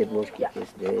traemos de bosque,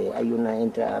 hay una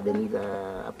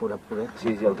avenida Apura Pura.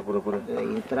 Sí, Alto Pura Pura.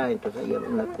 Ahí entra, entonces hay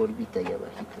una curvita allá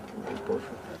abajito en el pozo.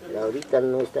 Pero ahorita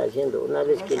no está haciendo, una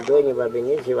vez que el dueño va a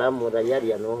venir, se va a amurallar,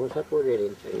 ya no vamos a poder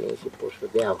entrar en ese pozo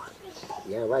de agua.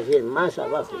 Ya va a ser más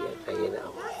abajo, ya cae el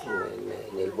agua,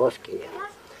 en el bosque ya.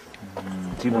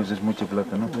 Sí, pues es mucha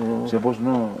plata, ¿no? O sea, vos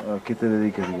no, ¿a qué te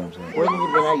dedicas, digamos? Bueno,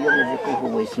 yo me recojo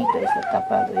huesito, está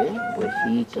tapado,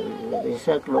 huesito,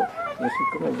 reciclo,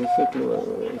 como el reciclo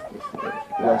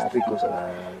plásticos.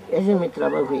 Ese es mi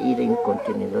trabajo, ir en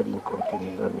contenedor, mi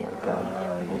alcalde.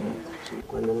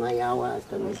 Cuando no hay agua,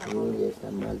 hasta mi familia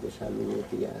está mal de salud,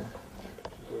 ya.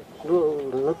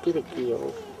 No quiere que yo,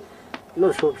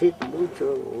 no sufrí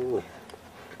mucho.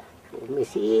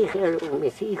 mis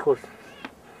hijos.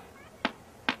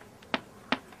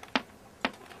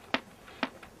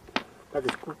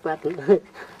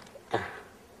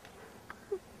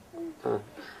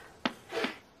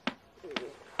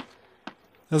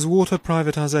 As water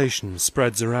privatization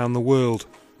spreads around the world,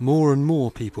 more and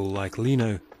more people like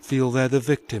Lino feel they're the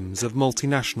victims of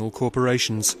multinational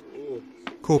corporations.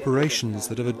 Corporations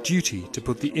that have a duty to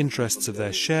put the interests of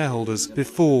their shareholders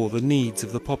before the needs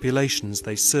of the populations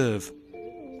they serve.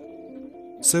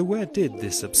 So where did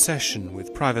this obsession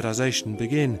with privatization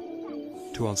begin?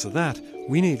 To answer that,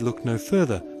 we need look no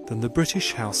further than the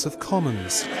British House of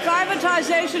Commons.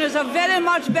 Privatization is a very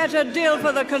much better deal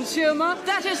for the consumer.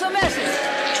 That is the message.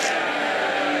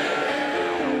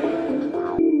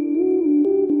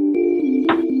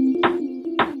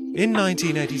 In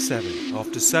 1987,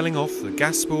 after selling off the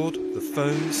gas board, the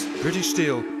phones, British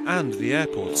Steel and the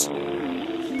airports,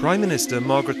 Prime Minister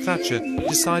Margaret Thatcher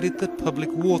decided that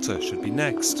public water should be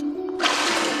next.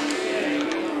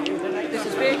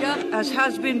 Mr. Speaker, as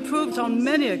has been proved on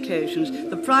many occasions,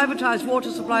 the privatised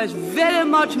water supply is very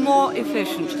much more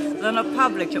efficient than a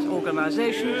public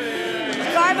organisation.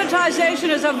 Privatisation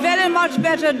is a very much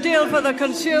better deal for the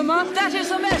consumer. That is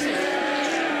the message.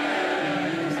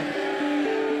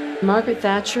 Margaret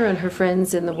Thatcher and her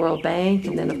friends in the World Bank,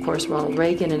 and then of course Ronald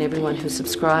Reagan and everyone who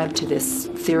subscribed to this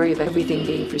theory of everything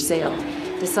being for sale,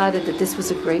 decided that this was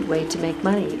a great way to make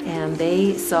money. And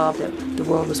they saw that the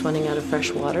world was running out of fresh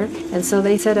water, and so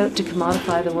they set out to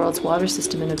commodify the world's water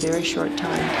system in a very short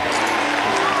time.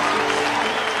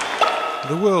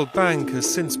 The World Bank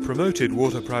has since promoted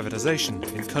water privatization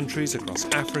in countries across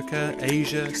Africa,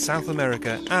 Asia, South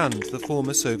America and the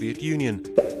former Soviet Union,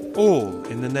 all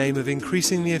in the name of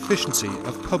increasing the efficiency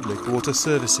of public water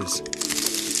services.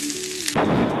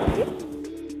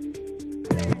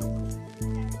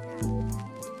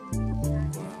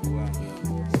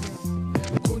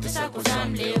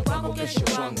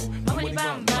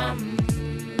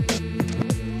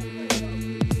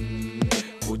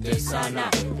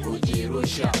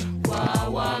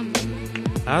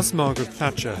 As Margaret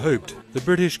Thatcher hoped, the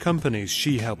British companies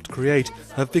she helped create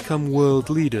have become world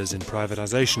leaders in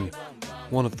privatisation.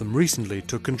 One of them recently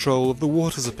took control of the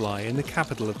water supply in the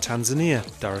capital of Tanzania,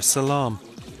 Dar es Salaam.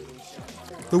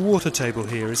 The water table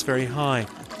here is very high,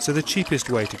 so the cheapest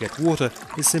way to get water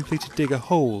is simply to dig a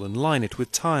hole and line it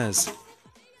with tyres.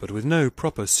 But with no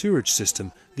proper sewerage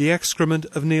system, the excrement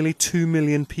of nearly 2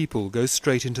 million people goes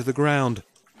straight into the ground.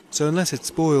 So unless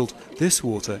it's boiled, this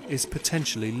water is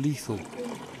potentially lethal.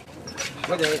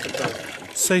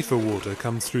 Safer water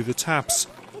comes through the taps,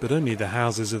 but only the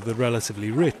houses of the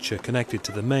relatively rich are connected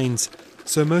to the mains,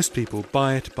 so most people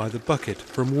buy it by the bucket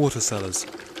from water sellers.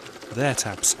 Their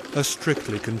taps are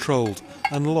strictly controlled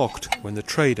and locked when the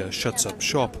trader shuts up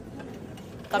shop.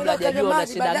 Kuna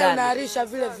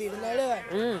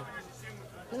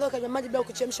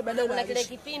kile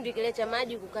kipindi kile cha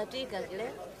maji kukatika kile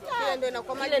ndio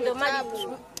inakuwa maji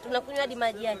tunakunywa hadi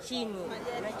maji ya chini.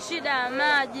 Shida ya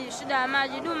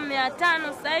maji dumu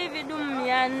 500 sasa hivi dumu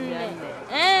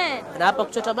 400. Na hapa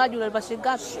kuchota maji unalipa shilingi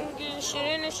ngapi?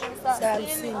 Shilingi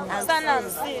 20 sana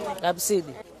 50.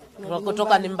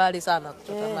 Kutoka ni mbali sana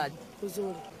kuchota maji.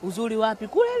 Uzuri wapi?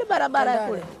 Kule ile barabara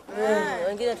kule.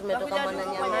 Wengine tumetoka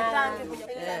Mwananyamala.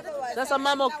 Sasa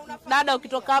mama, dada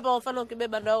ukitoka hapa mfano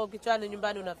ukibeba ndoo kichwani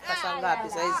nyumbani unafika saa ngapi?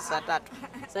 Saa hizi saa 3.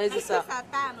 Saa hizi saa 5.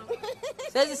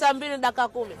 Saa hizi saa 2 dakika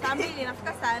 10. Saa 2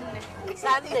 nafika saa 4.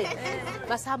 Saa 4.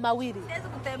 Masaa mawili. Siwezi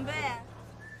kutembea.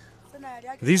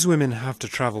 These women have to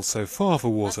travel so far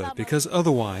for water because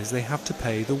otherwise they have to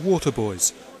pay the water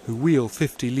boys, who wheel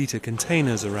 50-litre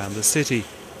containers around the city.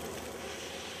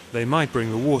 They might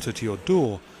bring the water to your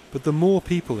door, but the more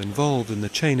people involved in the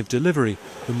chain of delivery,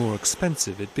 the more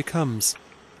expensive it becomes.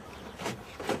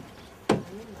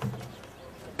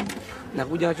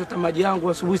 Nakuja nachota maji yangu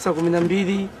asubuhi saa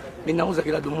 12, mimi nauza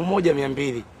kila dumu moja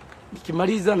 200.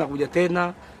 Nikimaliza nakuja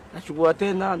tena, nachukua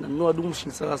tena, nanunua dumu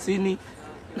shilingi 30,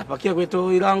 napakia kwenye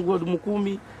toroli langu dumu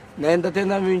 10, naenda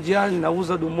tena njiani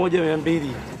nauza dumu moja 200.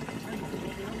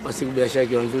 Basi biashara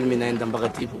ikiwa nzuri mimi naenda mpaka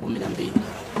tipu 12.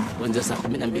 Kuanzia saa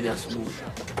 12 asubuhi.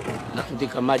 Na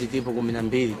kutika maji tipo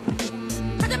 12.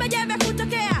 Hata majembe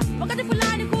kutokea, wakati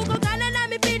fulani kugongana na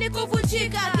mipini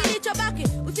kuvunjika. Kilichobaki,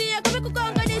 utie kumi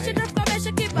kukonganisha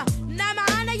tukomesha kipa. Na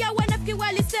maana ya wanafiki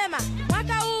walisema,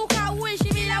 mwaka huu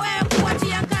hauishi bila wewe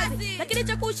kuwatia kazi. Na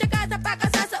kilichokushakaza mpaka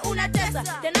sasa unatesa.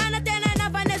 Tena na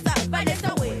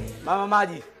Vanessa we. Mama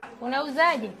maji.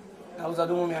 Unauzaje? Nauza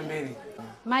dumu 200.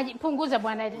 Maji punguza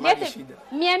bwana. Lete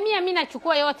 100 mimi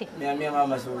nachukua yote. 100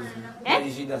 mama sauzi.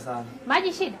 Maji shida sana.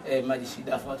 Maji shida? Maji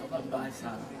shida afuata kwa mbali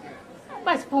sana.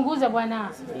 Basi punguza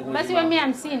bwana. Basi wewe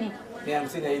 150.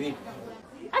 150 hailipi.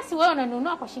 Basi wewe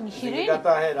unanunua kwa shilingi 20.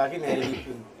 Nilikataa hela lakini hailipi.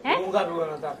 Ngapi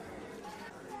unataka?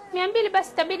 200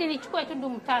 basi itabidi nichukue tu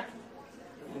dumu 3.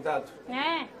 Dumu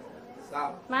 3.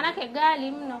 Sawa. Maanake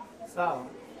gali mno. Sawa.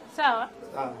 Sawa.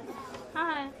 Sawa.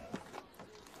 Haya.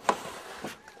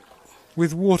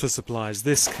 With water supplies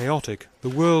this chaotic, the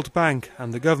World Bank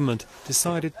and the government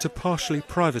decided to partially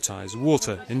privatize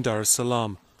water in Dar es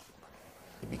Salaam.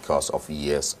 Because of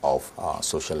years of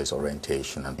socialist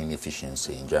orientation and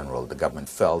inefficiency in general, the government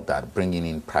felt that bringing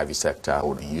in private sector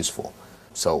would be useful.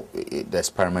 So the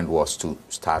experiment was to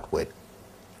start with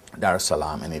Dar es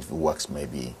Salaam, and if it works,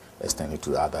 maybe extend it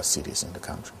to other cities in the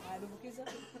country.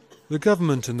 The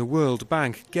government and the World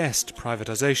Bank guessed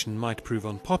privatization might prove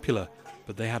unpopular,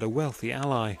 but they had a wealthy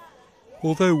ally.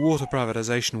 Although water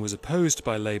privatization was opposed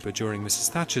by Labour during Mrs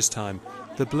Thatcher's time,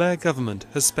 the Blair government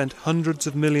has spent hundreds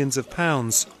of millions of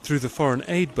pounds through the foreign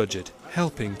aid budget,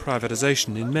 helping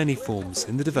privatization in many forms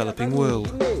in the developing world.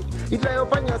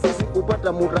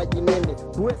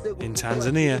 In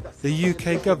Tanzania, the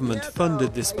UK government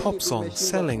funded this pop song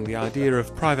selling the idea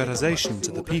of privatization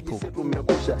to the people.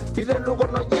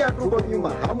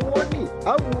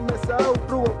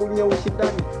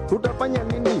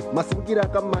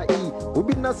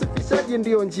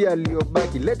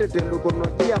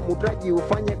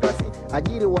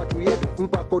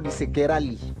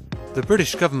 The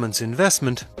British government's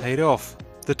investment paid off.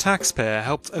 The taxpayer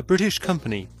helped a British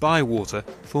company, Bywater,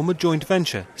 form a joint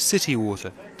venture, City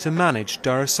Water, to manage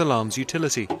Dar es Salaam's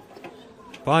utility.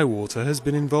 Bywater has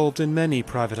been involved in many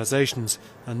privatizations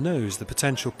and knows the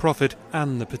potential profit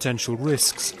and the potential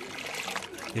risks.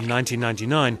 In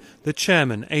 1999, the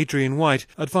chairman, Adrian White,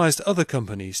 advised other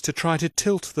companies to try to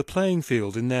tilt the playing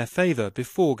field in their favour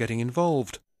before getting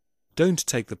involved. Don't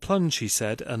take the plunge, he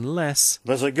said, unless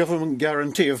there's a government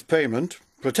guarantee of payment,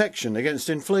 protection against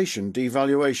inflation,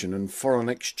 devaluation and foreign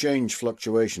exchange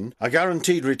fluctuation, a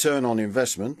guaranteed return on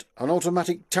investment, an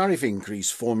automatic tariff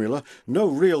increase formula, no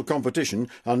real competition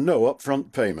and no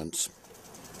upfront payments.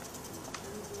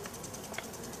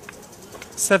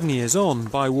 7 years on,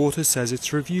 Bywater says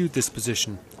it's reviewed this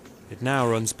position. It now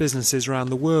runs businesses around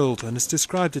the world and has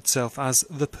described itself as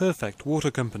the perfect water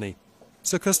company.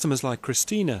 So customers like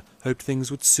Christina hoped things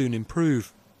would soon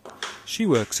improve. She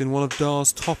works in one of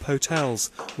Dar's top hotels,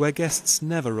 where guests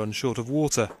never run short of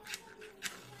water.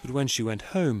 But when she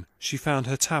went home, she found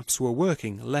her taps were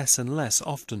working less and less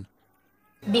often.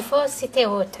 Before City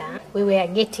Water, we were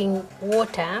getting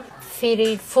water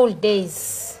filled full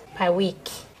days per week.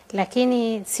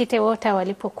 Lakini City Water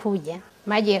walipokuja,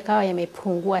 maji yakawa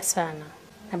yamepungua sana.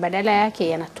 Na badala yake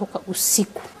yanatoka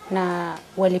usiku. Na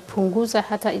walipunguza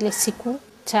hata ile siku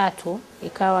 3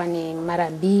 ikawa ni mara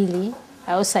 2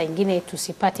 au saa ingine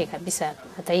tusipate kabisa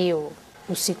hata hiyo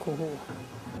usiku huu.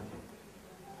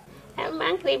 I'm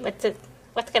angry, but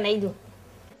what can I do?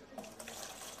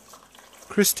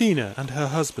 Christina and her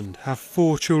husband have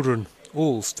 4 children,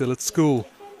 all still at school,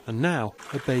 and now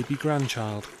a baby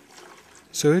grandchild.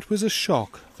 So it was a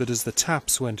shock that as the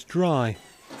taps went dry,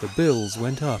 the bills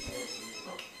went up.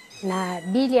 Na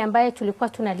bili ambayo tulikuwa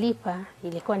tunalipa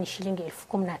ilikuwa ni shilingi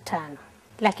 15,000.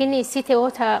 Lakini City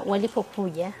Water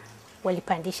walipokuja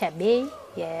walipandisha bei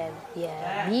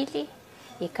ya bili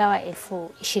ikawa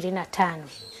 25,000.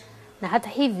 Na hata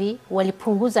hivi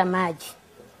walipunguza maji.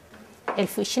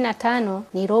 25,000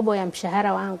 ni robo ya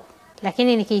mshahara wangu.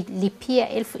 Lakini nikilipia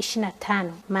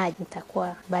 25,000 maji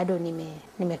nitakuwa bado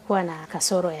nimekuwa na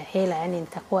kasoro ya hela, yani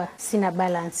nitakuwa sina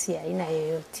balance ya aina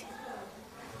yoyote.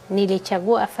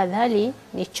 Nilichagua afadhali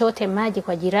nichote maji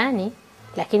kwa jirani,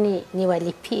 lakini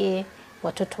niwalipie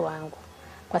watoto wangu.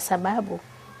 Kwa sababu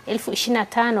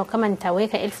 25,000 kama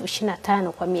nitaweka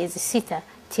 25,000 kwa miezi 6,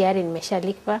 tayari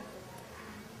nimeshalipa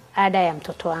ada ya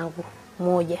mtoto wangu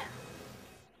moja.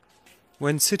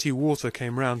 When City Water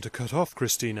came round to cut off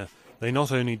Christina, they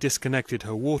not only disconnected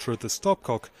her water at the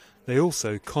stopcock, they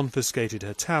also confiscated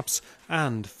her taps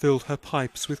and filled her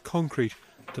pipes with concrete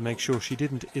to make sure she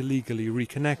didn't illegally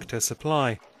reconnect her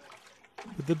supply.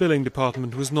 But the billing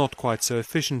department was not quite so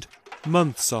efficient.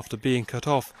 Months after being cut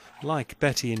off, like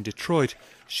Betty in Detroit,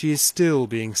 she is still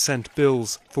being sent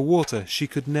bills for water she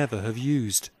could never have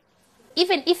used.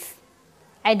 Even if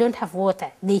I don't have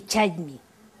water, they charge me.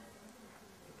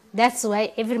 That's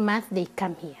why every month they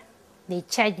come here. They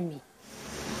charge me.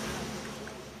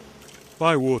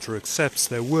 Bywater accepts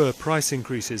there were price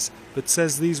increases, but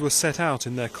says these were set out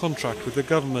in their contract with the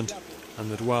government, and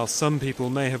that while some people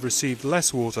may have received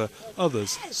less water,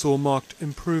 others saw marked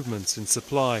improvements in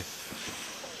supply.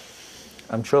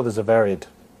 I'm sure there's a varied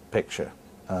picture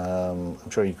I'm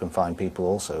sure you can find people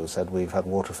also who said we've had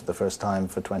water for the first time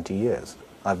for 20 years.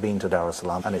 I've been to Dar es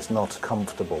Salaam, and it's not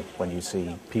comfortable when you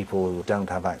see people who don't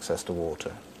have access to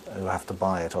water, who have to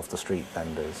buy it off the street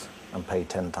vendors and pay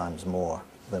 10 times more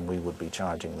than we would be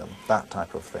charging them, that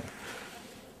type of thing.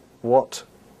 What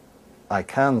I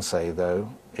can say, though,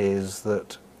 is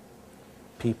that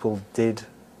people did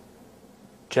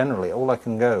generally, all I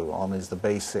can go on is the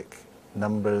basic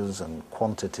numbers and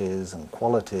quantities and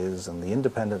qualities and the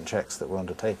independent checks that were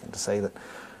undertaken to say that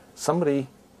somebody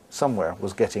somewhere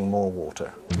was getting more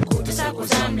water.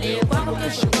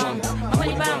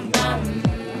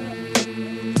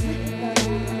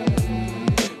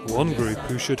 One group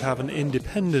who should have an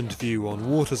independent view on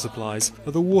water supplies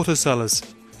are the water sellers.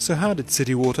 So how did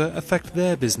city water affect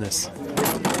their business?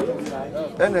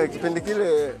 Kipindi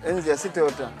kile enzi ya city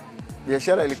water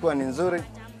biashara ilikuwa ni nzuri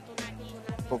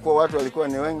kwa kuwa watu walikuwa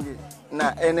ni wengi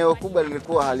na eneo kubwa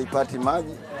lilikuwa halipati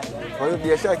maji. Kwa hiyo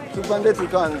biashara kipande chetu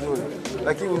ikawa nzuri.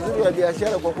 Lakini uzuri wa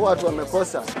biashara kwa kuwa watu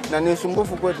wamekosa na ni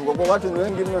usumbufu kwetu kwa kuwa watu ni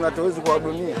wengi mno na hatuwezi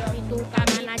kuwahudumia.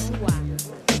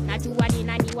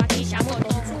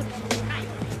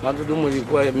 Mwanzo dumu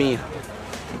ilikuwa 100.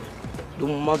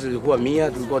 Dumu mwanzo ilikuwa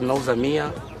 100, tulikuwa tunauza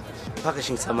 100 mpaka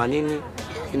shilingi 80.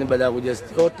 Lakini baada ya kuja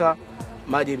Stiota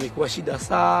maji imekuwa shida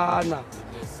sana.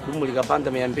 Dumu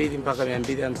likapanda 200 mpaka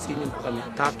 250 mpaka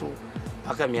 300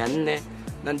 mpaka 400.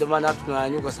 Na ndio maana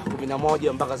tunanyuka saa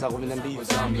 11 mpaka saa 12.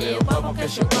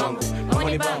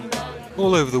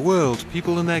 All over the world,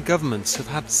 people and their governments have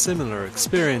had similar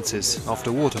experiences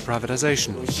after water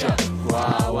privatization.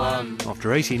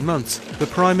 After 18 months, the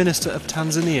Prime Minister of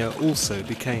Tanzania also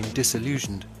became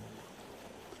disillusioned.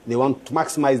 They want to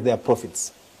maximize their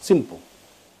profits. Simple.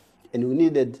 And we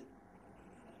needed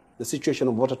the situation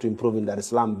of water to improve in Dar es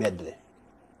Salaam badly.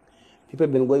 People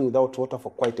have been going without water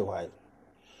for quite a while.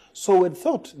 So we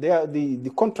thought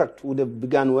the contract would have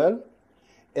begun well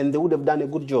and they would have done a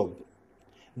good job.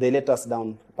 They let us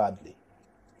down badly.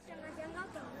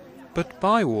 But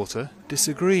Bywater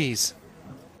disagrees.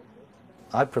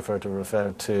 I prefer to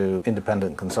refer to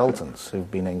independent consultants who've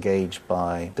been engaged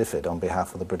by DFID on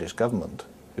behalf of the British government,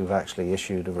 who've actually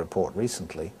issued a report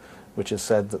recently which has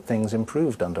said that things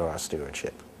improved under our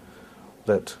stewardship,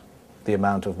 that the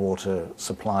amount of water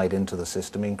supplied into the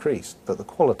system increased, that the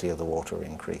quality of the water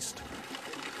increased.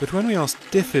 But when we asked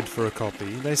DFID for a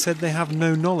copy, they said they have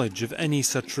no knowledge of any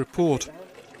such report.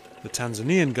 The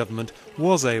Tanzanian government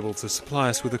was able to supply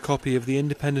us with a copy of the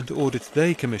independent audit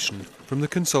they commissioned from the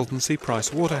consultancy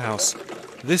Price Waterhouse.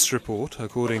 This report,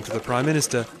 according to the Prime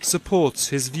Minister, supports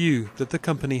his view that the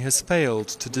company has failed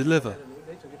to deliver.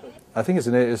 I think it's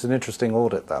an interesting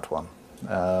audit, that one.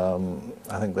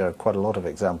 I think there are quite a lot of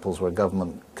examples where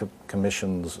government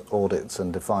commissions audits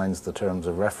and defines the terms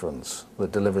of reference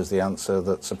that delivers the answer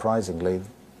that, surprisingly,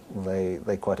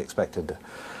 they quite expected,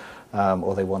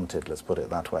 or they wanted, let's put it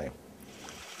that way.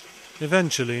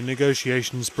 Eventually,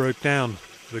 negotiations broke down.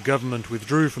 The government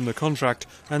withdrew from the contract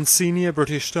and senior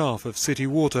British staff of City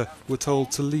Water were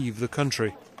told to leave the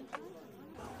country.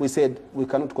 We said, we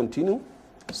cannot continue.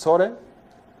 Sorry,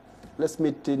 let's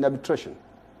meet in arbitration.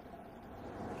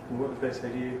 What did they say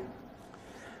to you?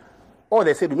 Oh,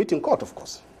 they said we meet in court, of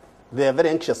course. They are very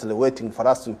anxiously waiting for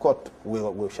us in court. We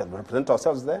shall represent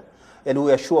ourselves there, and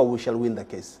we are sure we shall win the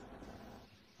case.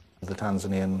 The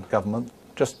Tanzanian government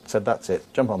just said, that's it,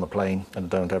 jump on the plane and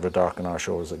don't ever darken our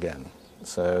shores again.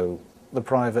 So the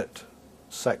private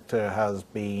sector has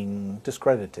been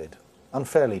discredited,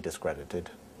 unfairly discredited,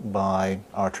 by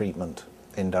our treatment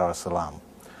in Dar es Salaam.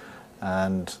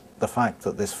 And the fact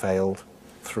that this failed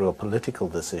through a political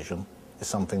decision is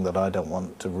something that I don't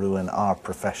want to ruin our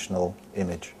professional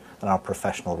image and our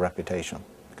professional reputation,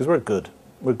 because we're good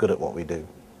at what we do.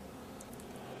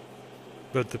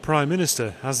 But the Prime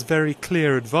Minister has very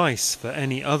clear advice for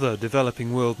any other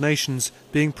developing world nations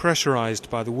being pressurised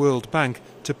by the World Bank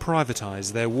to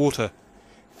privatise their water.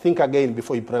 Think again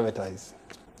before you privatize.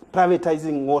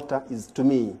 Privatizing water is, to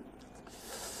me,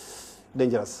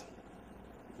 dangerous.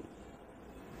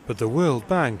 But the World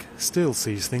Bank still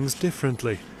sees things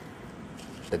differently.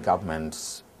 The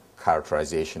government's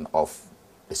characterization of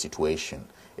the situation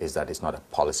is that it's not a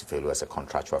policy failure, it's a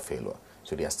contractual failure.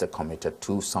 So they are still committed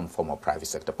to some form of private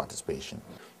sector participation.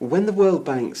 When the World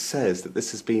Bank says that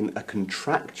this has been a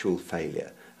contractual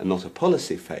failure and not a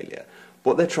policy failure,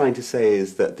 what they're trying to say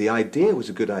is that the idea was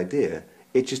a good idea,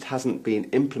 it just hasn't been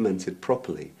implemented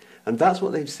properly. And that's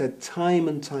what they've said time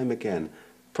and time again.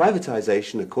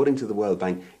 Privatisation, according to the World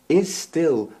Bank, is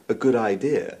still a good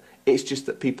idea. It's just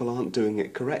that people aren't doing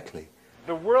it correctly.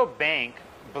 The World Bank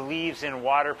believes in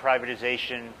water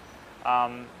privatization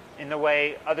in the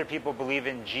way other people believe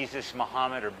in Jesus,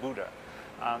 Muhammad, or Buddha.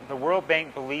 The World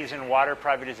Bank believes in water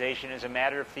privatization as a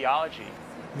matter of theology.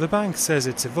 The bank says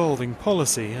it's evolving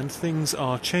policy and things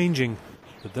are changing,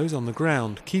 but those on the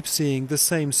ground keep seeing the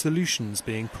same solutions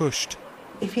being pushed.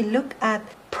 If you look at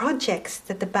projects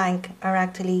that the bank are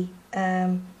actually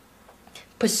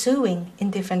pursuing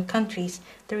in different countries,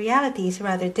 the reality is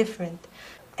rather different.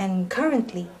 And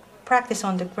currently, practice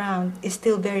on the ground is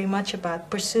still very much about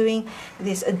pursuing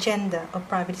this agenda of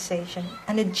privatization,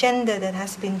 an agenda that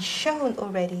has been shown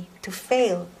already to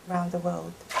fail around the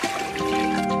world.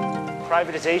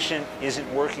 Privatization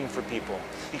isn't working for people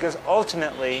because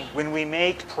ultimately when we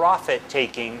make profit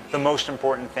taking the most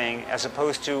important thing as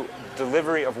opposed to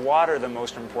delivery of water the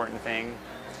most important thing,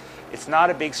 it's not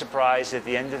a big surprise that at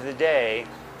the end of the day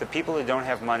the people who don't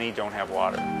have money don't have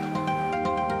water.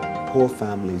 Poor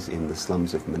families in the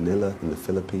slums of Manila, in the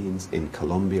Philippines, in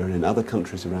Colombia and in other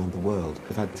countries around the world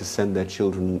have had to send their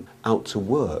children out to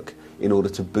work in order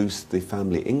to boost the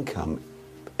family income,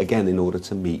 again in order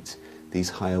to meet these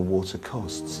higher water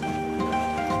costs.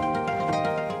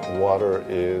 Water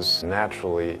is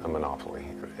naturally a monopoly,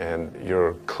 and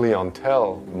your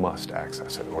clientele must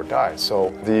access it or die.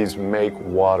 So these make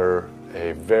water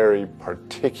a very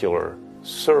particular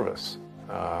service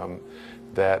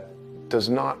that does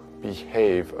not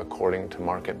behave according to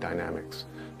market dynamics.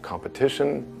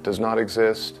 Competition does not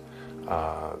exist.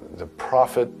 The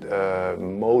profit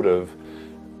motive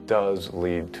does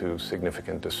lead to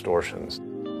significant distortions.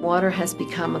 Water has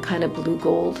become a kind of blue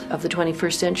gold of the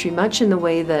 21st century, much in the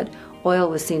way that oil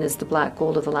was seen as the black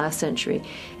gold of the last century.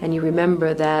 And you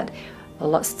remember that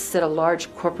a set of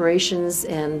large corporations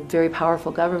and very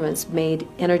powerful governments made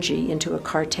energy into a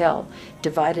cartel,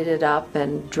 divided it up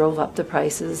and drove up the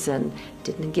prices and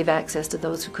didn't give access to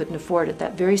those who couldn't afford it.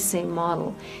 That very same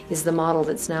model is the model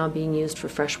that's now being used for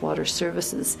freshwater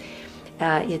services.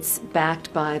 It's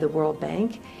backed by the World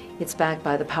Bank, it's backed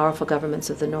by the powerful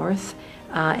governments of the North,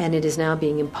 and it is now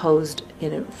being imposed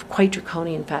in a quite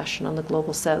draconian fashion on the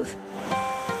global South.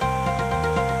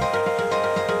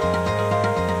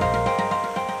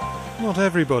 Not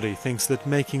everybody thinks that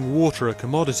making water a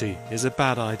commodity is a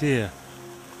bad idea.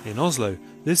 In Oslo,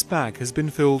 this bag has been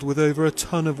filled with over a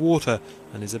ton of water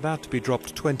and is about to be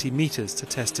dropped 20 meters to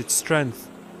test its strength.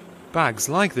 Bags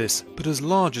like this, but as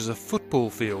large as a football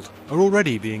field, are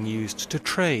already being used to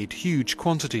trade huge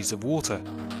quantities of water.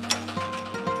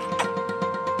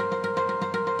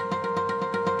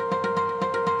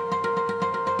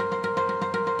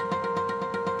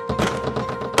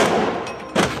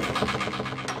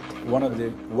 One of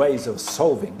the ways of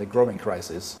solving the growing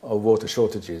crisis of water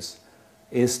shortages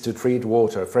is to treat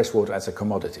water, fresh water, as a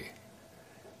commodity.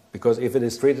 Because if it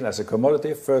is treated as a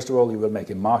commodity, first of all, you will make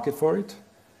a market for it.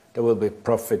 There will be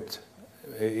profit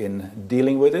in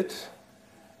dealing with it,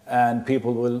 and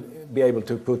people will be able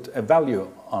to put a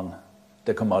value on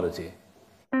the commodity.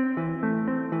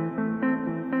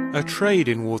 A trade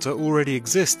in water already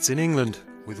exists in England,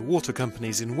 with water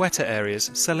companies in wetter areas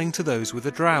selling to those with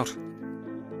a drought.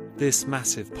 This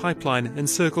massive pipeline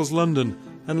encircles London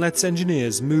and lets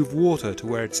engineers move water to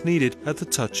where it's needed at the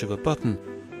touch of a button.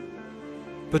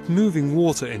 But moving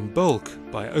water in bulk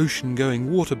by ocean-going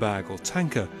water bag or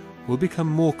tanker will become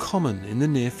more common in the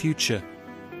near future.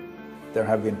 There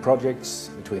have been projects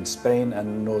between Spain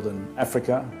and Northern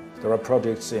Africa. There are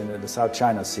projects in the South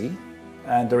China Sea.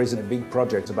 And there is a big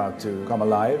project about to come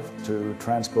alive to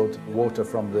transport water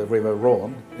from the River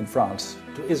Rhône in France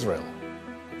to Israel.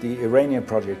 The Iranian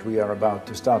project we are about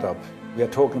to start up, we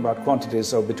are talking about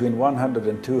quantities of between 100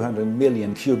 and 200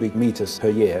 million cubic meters per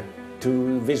year.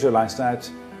 To visualize that,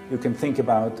 you can think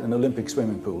about an Olympic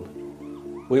swimming pool.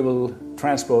 We will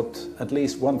transport at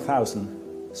least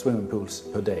 1,000 swimming pools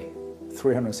per day,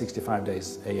 365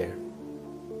 days a year.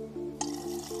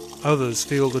 Others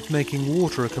feel that making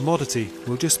water a commodity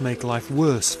will just make life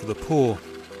worse for the poor.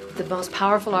 The most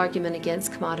powerful argument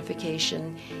against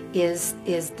commodification is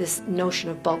this notion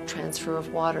of bulk transfer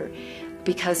of water.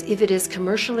 Because if it is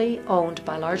commercially owned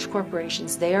by large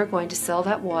corporations, they are going to sell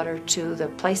that water to the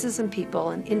places and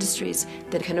people and industries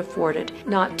that can afford it,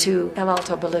 not to El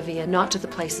Alto, Bolivia, not to the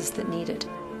places that need it.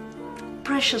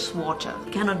 Precious water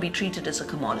cannot be treated as a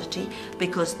commodity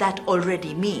because that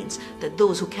already means that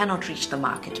those who cannot reach the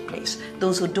marketplace,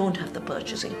 those who don't have the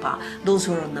purchasing power, those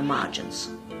who are on the margins,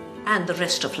 and the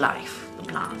rest of life, the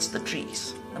plants, the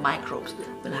trees, the microbes,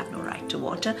 will have no right to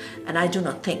water. And I do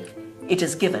not think it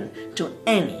is given to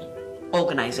any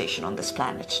organization on this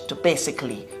planet to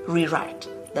basically rewrite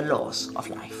the laws of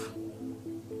life.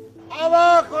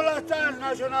 Abajo las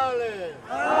transnacionales!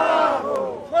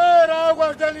 Abajo! Fuera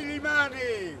aguas del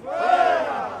Illimani!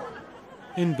 Fuera!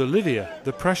 In Bolivia,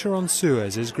 the pressure on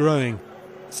Suez is growing.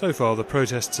 So far the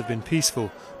protests have been peaceful,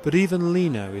 but even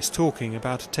Lino is talking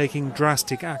about taking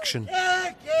drastic action.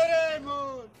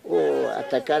 O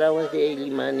atacar aguas de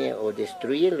Limania o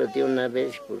destruirlos de una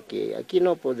vez, porque aquí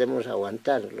no podemos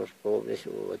aguantar los pobres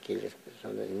o aquellas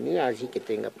personas. Ni así que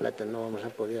tenga plata no vamos a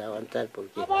poder aguantar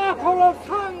porque...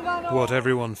 What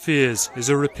everyone fears is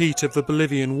a repeat of the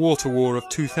Bolivian water war of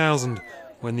 2000,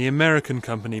 when the American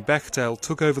company Bechtel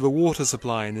took over the water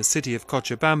supply in the city of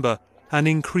Cochabamba and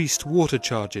increased water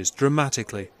charges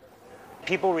dramatically.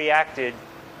 People reacted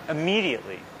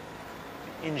immediately.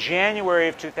 In January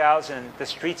of 2000, the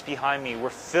streets behind me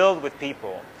were filled with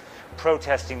people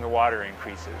protesting the water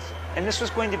increases. And this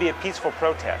was going to be a peaceful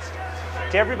protest.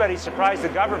 To everybody's surprise, the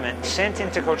government sent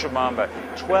into Cochabamba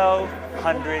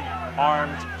 1,200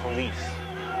 armed police.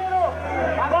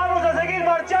 Vamos a seguir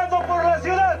marchando por la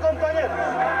ciudad, compañeros.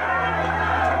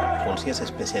 Policías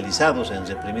especializados en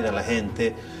reprimir a la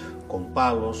gente con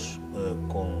palos,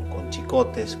 con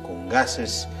chicotes, con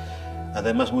gases,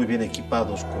 además muy bien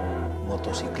equipados con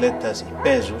motocicletas y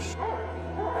pesos.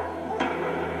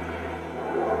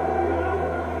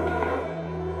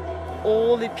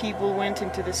 All the people went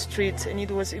into the streets, and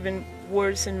it was even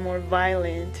worse and more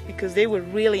violent because they were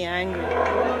really angry.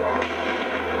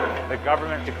 The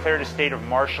government declared a state of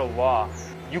martial law.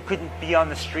 You couldn't be on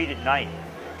the street at night.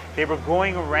 They were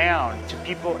going around to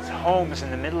people's homes in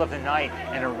the middle of the night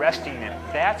and arresting them.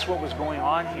 That's what was going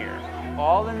on here,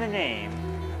 all in the name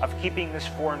of keeping this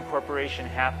foreign corporation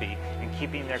happy and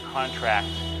keeping their contract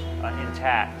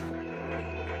intact.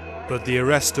 But the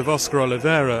arrest of Oscar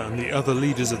Oliveira and the other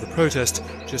leaders of the protest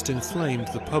just inflamed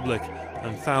the public,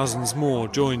 and thousands more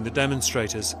joined the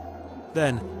demonstrators.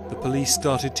 Then the police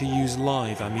started to use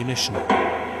live ammunition.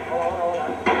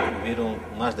 Hubieron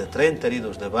más de 30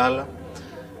 heridos de bala,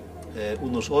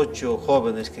 unos 8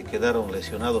 jóvenes que quedaron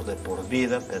lesionados de por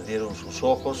vida, perdieron sus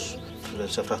ojos,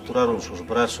 se fracturaron sus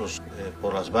brazos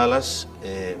por las balas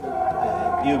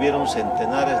y hubieron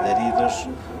centenares de heridos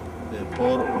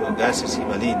por gases y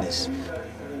balines.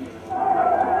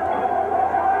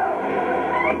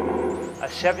 A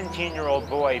 17-year-old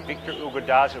boy, Victor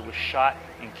Ugodaza, was shot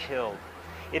and killed.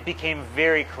 It became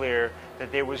very clear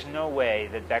that there was no way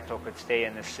that Bechtel could stay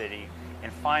in the city,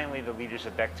 and finally the leaders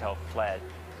of Bechtel fled.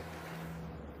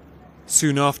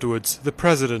 Soon afterwards, the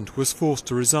president was forced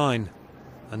to resign,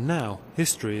 and now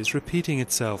history is repeating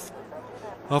itself.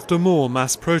 After more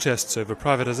mass protests over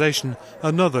privatization,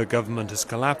 another government has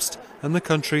collapsed, and the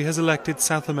country has elected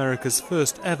South America's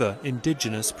first ever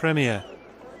indigenous premier.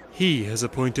 He has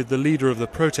appointed the leader of the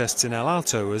protests in El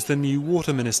Alto as the new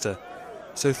water minister,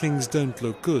 so things don't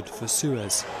look good for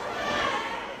Suez.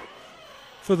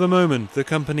 For the moment, the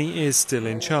company is still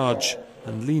in charge,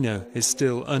 and Lino is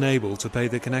still unable to pay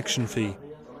the connection fee.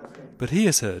 But he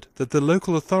has heard that the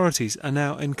local authorities are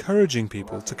now encouraging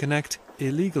people to connect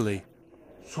illegally.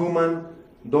 Suman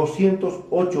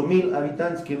 208,000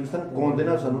 habitantes que están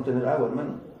condenados a no tener agua,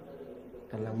 hermano.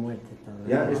 A la muerte.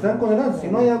 Ya, están condenados. Si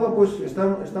no hay agua, pues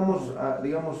estamos,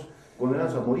 digamos,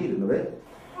 condenados a morir, ¿no ve?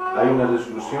 Hay una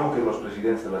resolución que los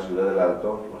presidentes de la ciudad del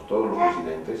Alto, todos los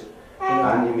presidentes,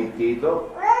 han emitido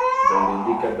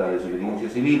donde indican la desobediencia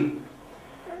civil.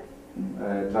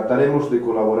 Trataremos de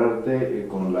colaborarte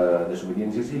con la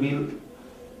desobediencia civil,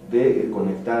 de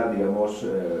conectar, digamos,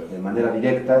 de manera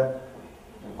directa,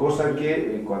 cosa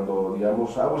que cuando,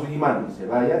 digamos, Aguas de Limán se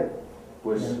vaya,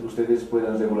 pues ustedes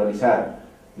puedan regularizar.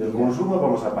 Del consumo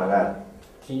vamos a pagar,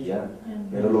 ¿ya?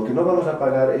 Pero lo que no vamos a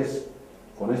pagar es,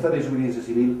 con esta desobediencia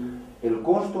civil, el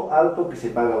costo alto que se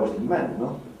paga a Aguas de Limán,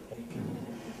 ¿no?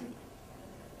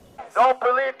 Don't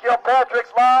believe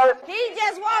Kilpatrick's lies. He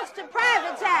just wants to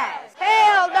privatize.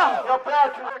 Hell no.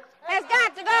 Kilpatrick has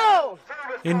got to go.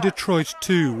 In Detroit,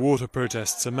 too, water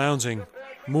protests are mounting.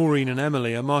 Maureen and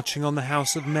Emily are marching on the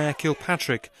house of Mayor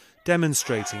Kilpatrick,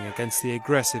 demonstrating against the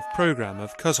aggressive program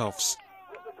of cut-offs.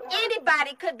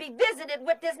 Anybody could be visited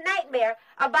with this nightmare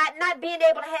about not being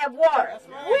able to have water.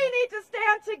 We need to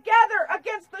stand together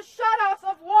against the shutoffs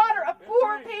of water of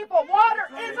poor people. Water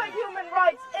is a human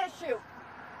rights issue.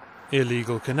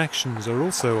 Illegal connections are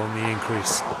also on the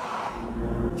increase.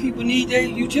 People need their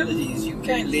utilities. You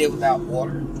can't live without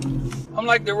water. I'm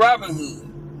like the Robin Hood.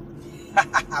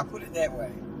 I put it that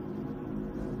way.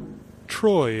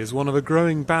 Troy is one of a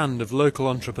growing band of local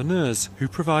entrepreneurs who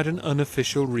provide an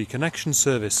unofficial reconnection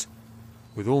service.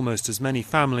 With almost as many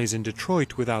families in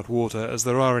Detroit without water as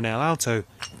there are in El Alto,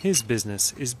 his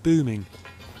business is booming.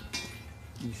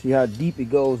 You see how deep it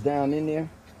goes down in there?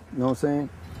 You know what I'm saying?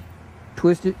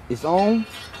 Twist it, it's on.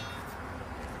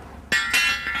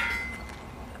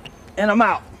 And I'm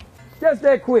out. Just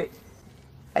that quick.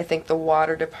 I think the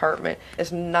water department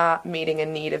is not meeting a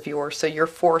need of yours, so you're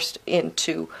forced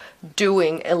into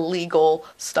doing illegal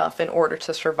stuff in order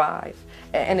to survive.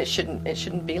 And it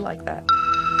shouldn't be like that.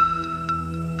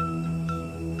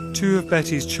 2 of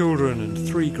Betty's children and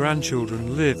 3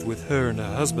 grandchildren live with her and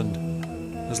her husband.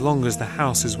 As long as the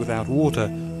house is without water,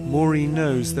 Maureen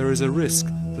knows there is a risk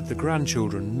that the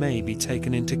grandchildren may be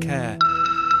taken into care.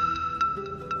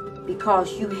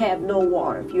 Because you have no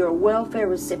water. If you're a welfare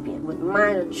recipient with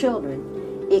minor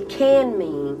children, it can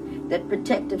mean that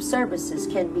protective services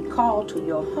can be called to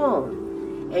your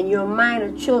home, and your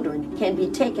minor children can be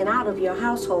taken out of your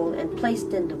household and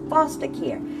placed into foster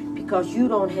care because you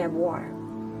don't have water.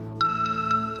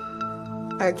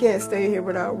 I can't stay here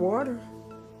without water.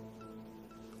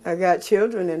 I got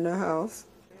children in the house.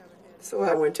 So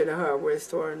I went to the hardware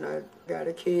store and I got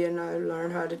a key and I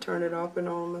learned how to turn it off and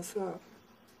on myself.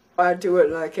 I do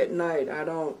it like at night. I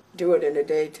don't do it in the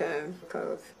daytime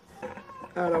because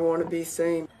I don't want to be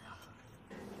seen.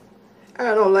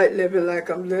 I don't like living like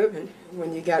I'm living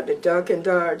when you got to duck and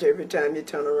dodge every time you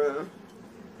turn around.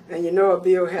 And you know a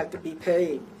bill have to be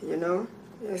paid, you know?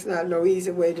 It's not no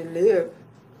easy way to live.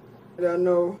 I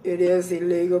know it is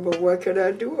illegal, but what could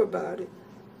I do about it?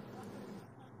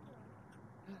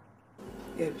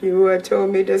 If you had told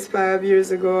me this 5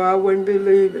 years ago, I wouldn't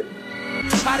believe it.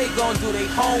 How they gonna do their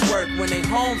homework when their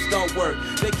homes don't work?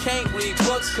 They can't read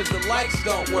books cause the lights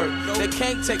don't work. They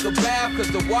can't take a bath cause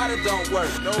the water don't work.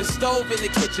 The stove in the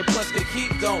kitchen plus the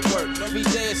heat don't work. Every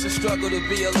day it's a struggle to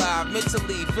be alive.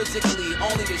 Mentally, physically,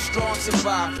 only the strong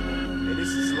survive. Hey, this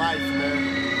is life,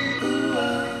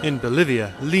 man. In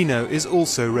Bolivia, Lino is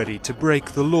also ready to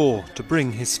break the law to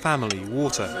bring his family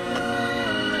water.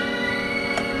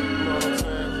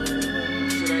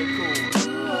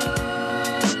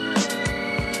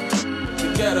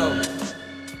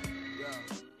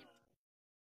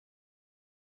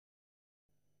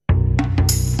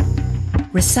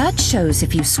 Research shows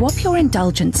if you swap your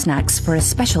indulgent snacks for a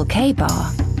Special K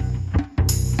bar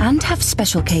and have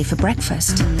Special K for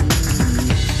breakfast,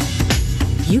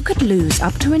 you could lose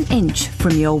up to an inch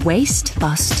from your waist,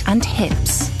 bust and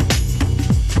hips.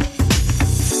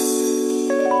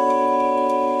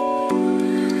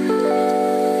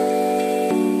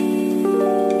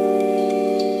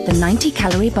 The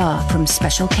 90-calorie bar from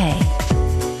Special K.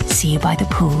 See you by the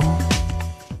pool.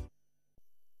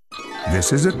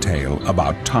 This is a tale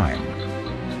about time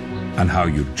and how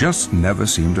you just never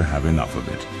seem to have enough of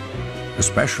it,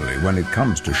 especially when it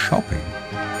comes to shopping.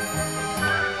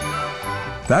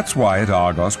 That's why at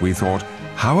Argos we thought,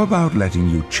 how about letting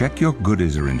you check your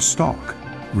goodies are in stock,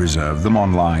 reserve them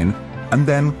online, and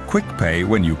then quick pay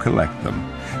when you collect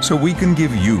them, so we can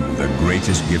give you the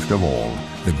greatest gift of all,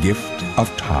 the gift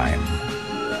of time.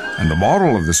 And the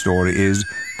moral of the story is,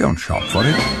 don't shop for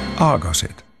it, Argos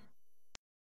it.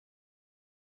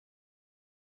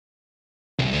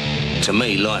 To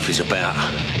me, life is about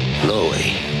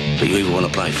loyalty. But you either want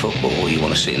to play football or you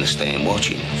want to sit in the stand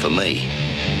watching. For me,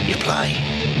 you play.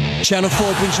 Channel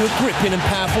 4 brings you a gripping and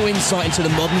powerful insight into the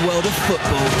modern world of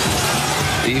football.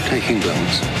 Are you taking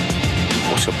blunts?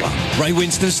 What's a blunt? Ray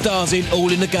Winston stars in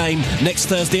All in the Game next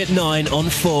Thursday at 9 on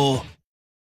 4.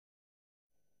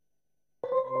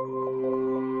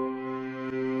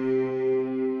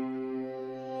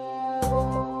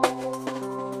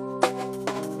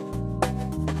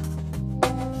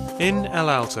 In El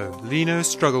Alto, Lino's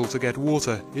struggle to get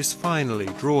water is finally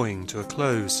drawing to a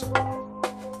close.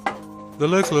 The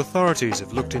local authorities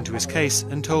have looked into his case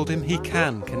and told him he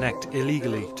can connect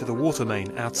illegally to the water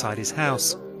main outside his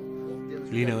house.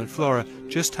 Lino and Flora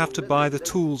just have to buy the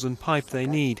tools and pipe they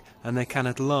need, and they can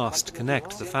at last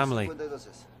connect the family.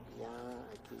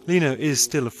 Lino is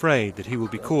still afraid that he will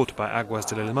be caught by Aguas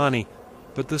del Limani,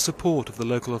 but the support of the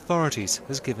local authorities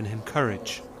has given him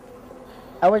courage.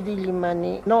 Aguas del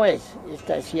Limani no es,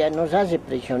 nos hace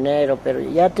prisionero, pero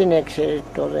ya tiene que ser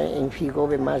todo en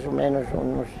Figove más o menos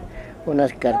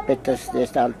unas carpetas de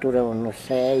esta altura, unos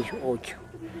 6, 8.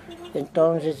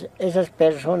 Entonces, esas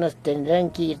personas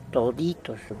tendrán que ir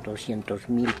toditos,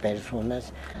 200,000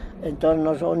 personas. Entonces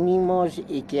nos unimos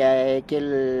y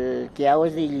que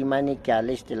Aguas del Limani que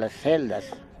aliste las celdas,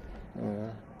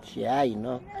 si hay,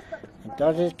 ¿no?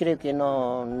 Entonces creo que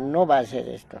no va a ser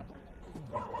esto.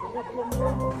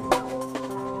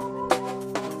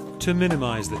 To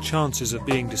minimize the chances of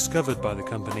being discovered by the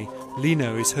company,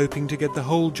 Lino is hoping to get the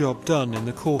whole job done in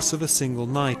the course of a single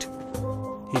night.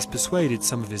 He's persuaded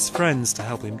some of his friends to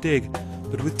help him dig,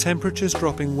 but with temperatures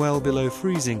dropping well below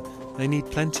freezing, they need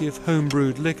plenty of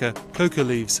home-brewed liquor, coca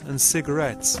leaves and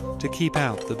cigarettes to keep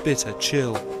out the bitter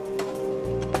chill.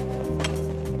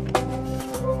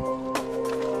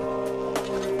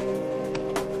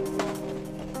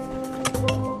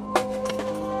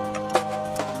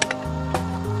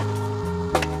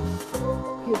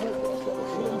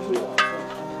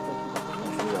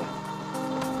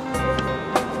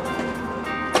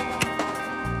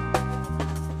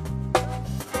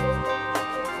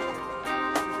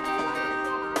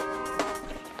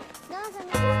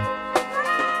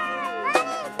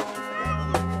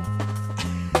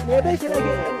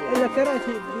 carteras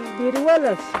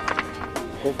viruelas.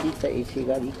 Coquita y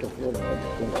cigarrito, flor,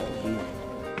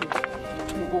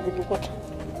 un poquito cuatro.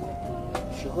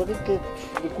 Cigarrito,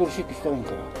 licurcito está bien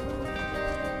caro.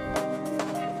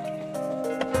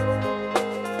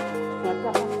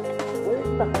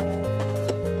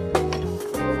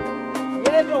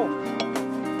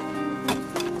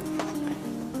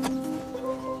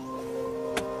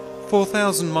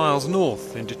 4,000 miles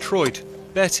north in Detroit,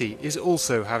 Betty is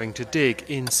also having to dig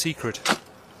in secret.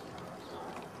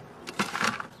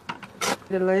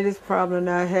 The latest problem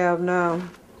I have now,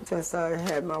 since I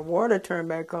had my water turned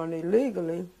back on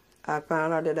illegally, I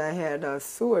found out that I had a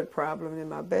sewer problem in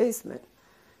my basement,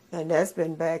 and that's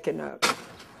been backing up.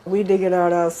 We dig it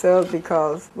out ourselves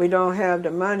because we don't have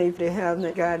the money to have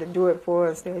the guy to do it for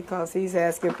us because he's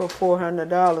asking for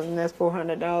 $400, and that's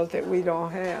 $400 that we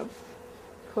don't have.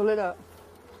 Pull it up.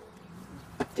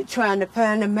 They're trying to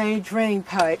find the main drain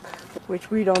pipe,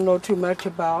 which we don't know too much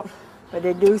about, but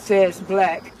they do say it's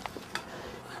black.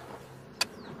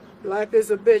 Life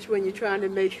is a bitch when you're trying to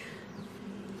make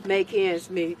ends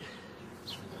meet.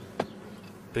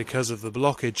 Because of the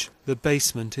blockage, the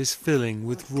basement is filling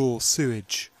with raw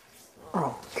sewage.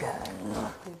 Oh, God.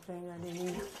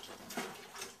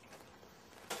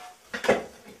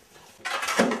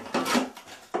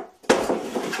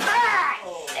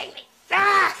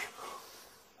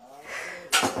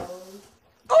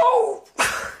 Oh!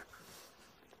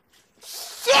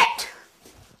 Shit!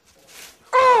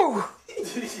 Oh!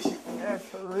 That's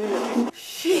for real.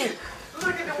 Shit!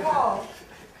 Look at the wall.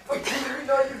 You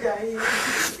know you got here.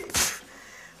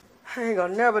 I ain't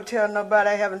gonna never tell nobody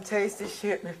I haven't tasted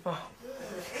shit before.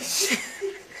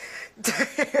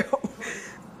 Damn.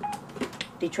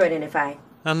 Detroit NFI.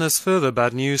 And there's further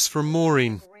bad news from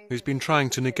Maureen, who's been trying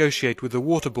to negotiate with the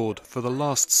water board for the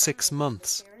last 6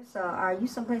 months. So are you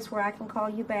someplace where I can call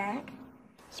you back?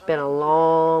 It's been a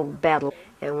long battle,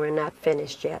 and we're not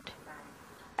finished yet.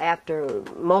 After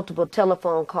multiple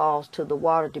telephone calls to the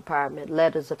water department,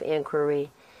 letters of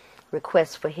inquiry,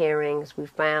 requests for hearings, we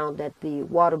found that the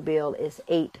water bill is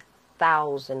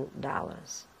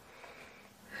 $8,000.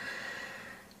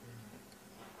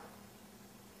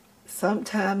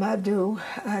 Sometime I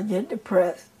get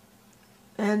depressed,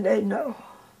 and they know.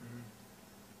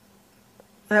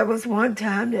 There was one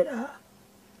time that I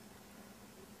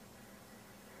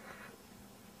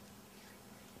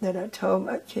told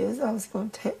my kids I was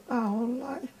going to take my own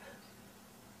life.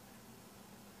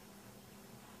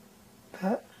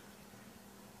 But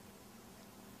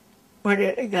when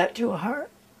it got too hard,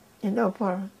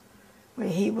 when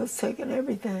he was taking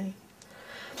everything,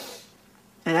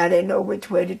 and I didn't know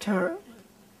which way to turn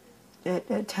at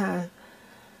that time.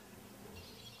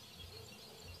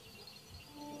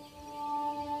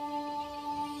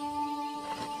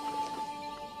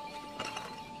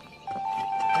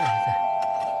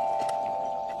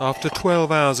 After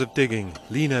 12 hours of digging,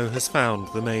 Lino has found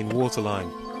the main water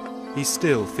line. He's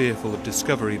still fearful of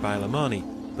discovery by Lamani,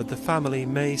 but the family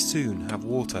may soon have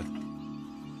water.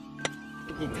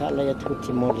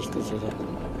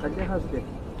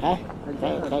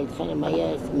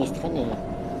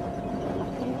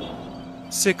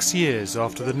 6 years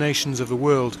after the nations of the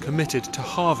world committed to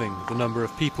halving the number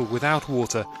of people without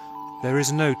water, there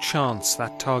is no chance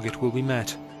that target will be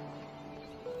met.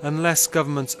 Unless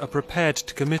governments are prepared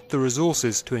to commit the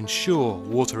resources to ensure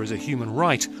water is a human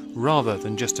right rather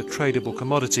than just a tradable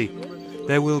commodity,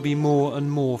 there will be more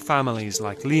and more families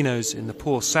like Lino's in the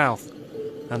poor south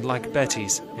and like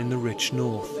Betty's in the rich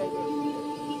north.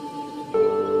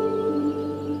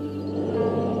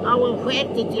 Agua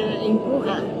fuerte que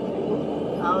empuja.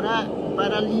 Ahora,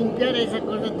 para limpiar esa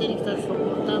cosa tiene que estar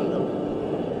soportando.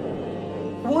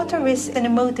 Water is an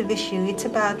emotive issue. It's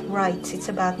about rights. It's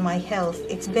about my health.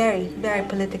 It's very, very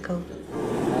political.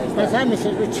 The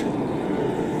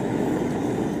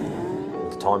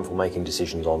time for making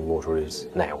decisions on water is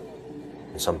now.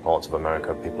 In some parts of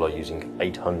America, people are using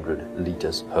 800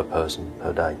 litres per person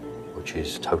per day, which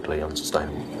is totally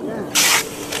unsustainable.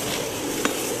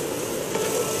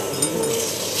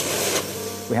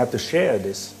 We have to share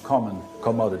this common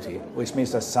commodity, which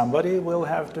means that somebody will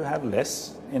have to have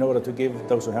less in order to give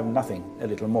those who have nothing a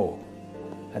little more.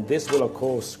 And this will, of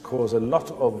course, cause a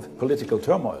lot of political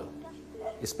turmoil,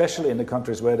 especially in the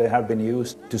countries where they have been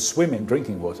used to swim in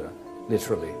drinking water,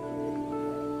 literally.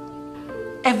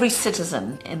 Every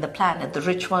citizen in the planet, the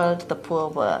rich world, the poor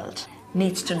world,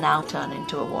 needs to now turn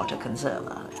into a water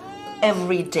conserver.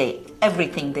 Every day,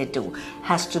 everything they do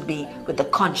has to be with the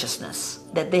consciousness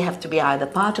that they have to be either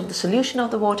part of the solution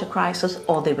of the water crisis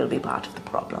or they will be part of the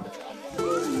problem.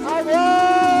 ¡Agua!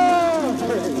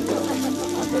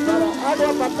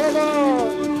 ¡Agua para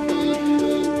todos!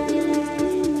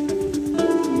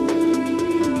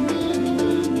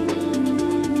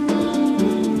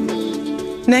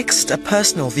 Next, a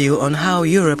personal view on how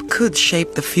Europe could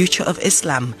shape the future of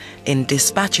Islam in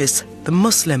Dispatches, the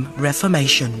Muslim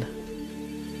Reformation.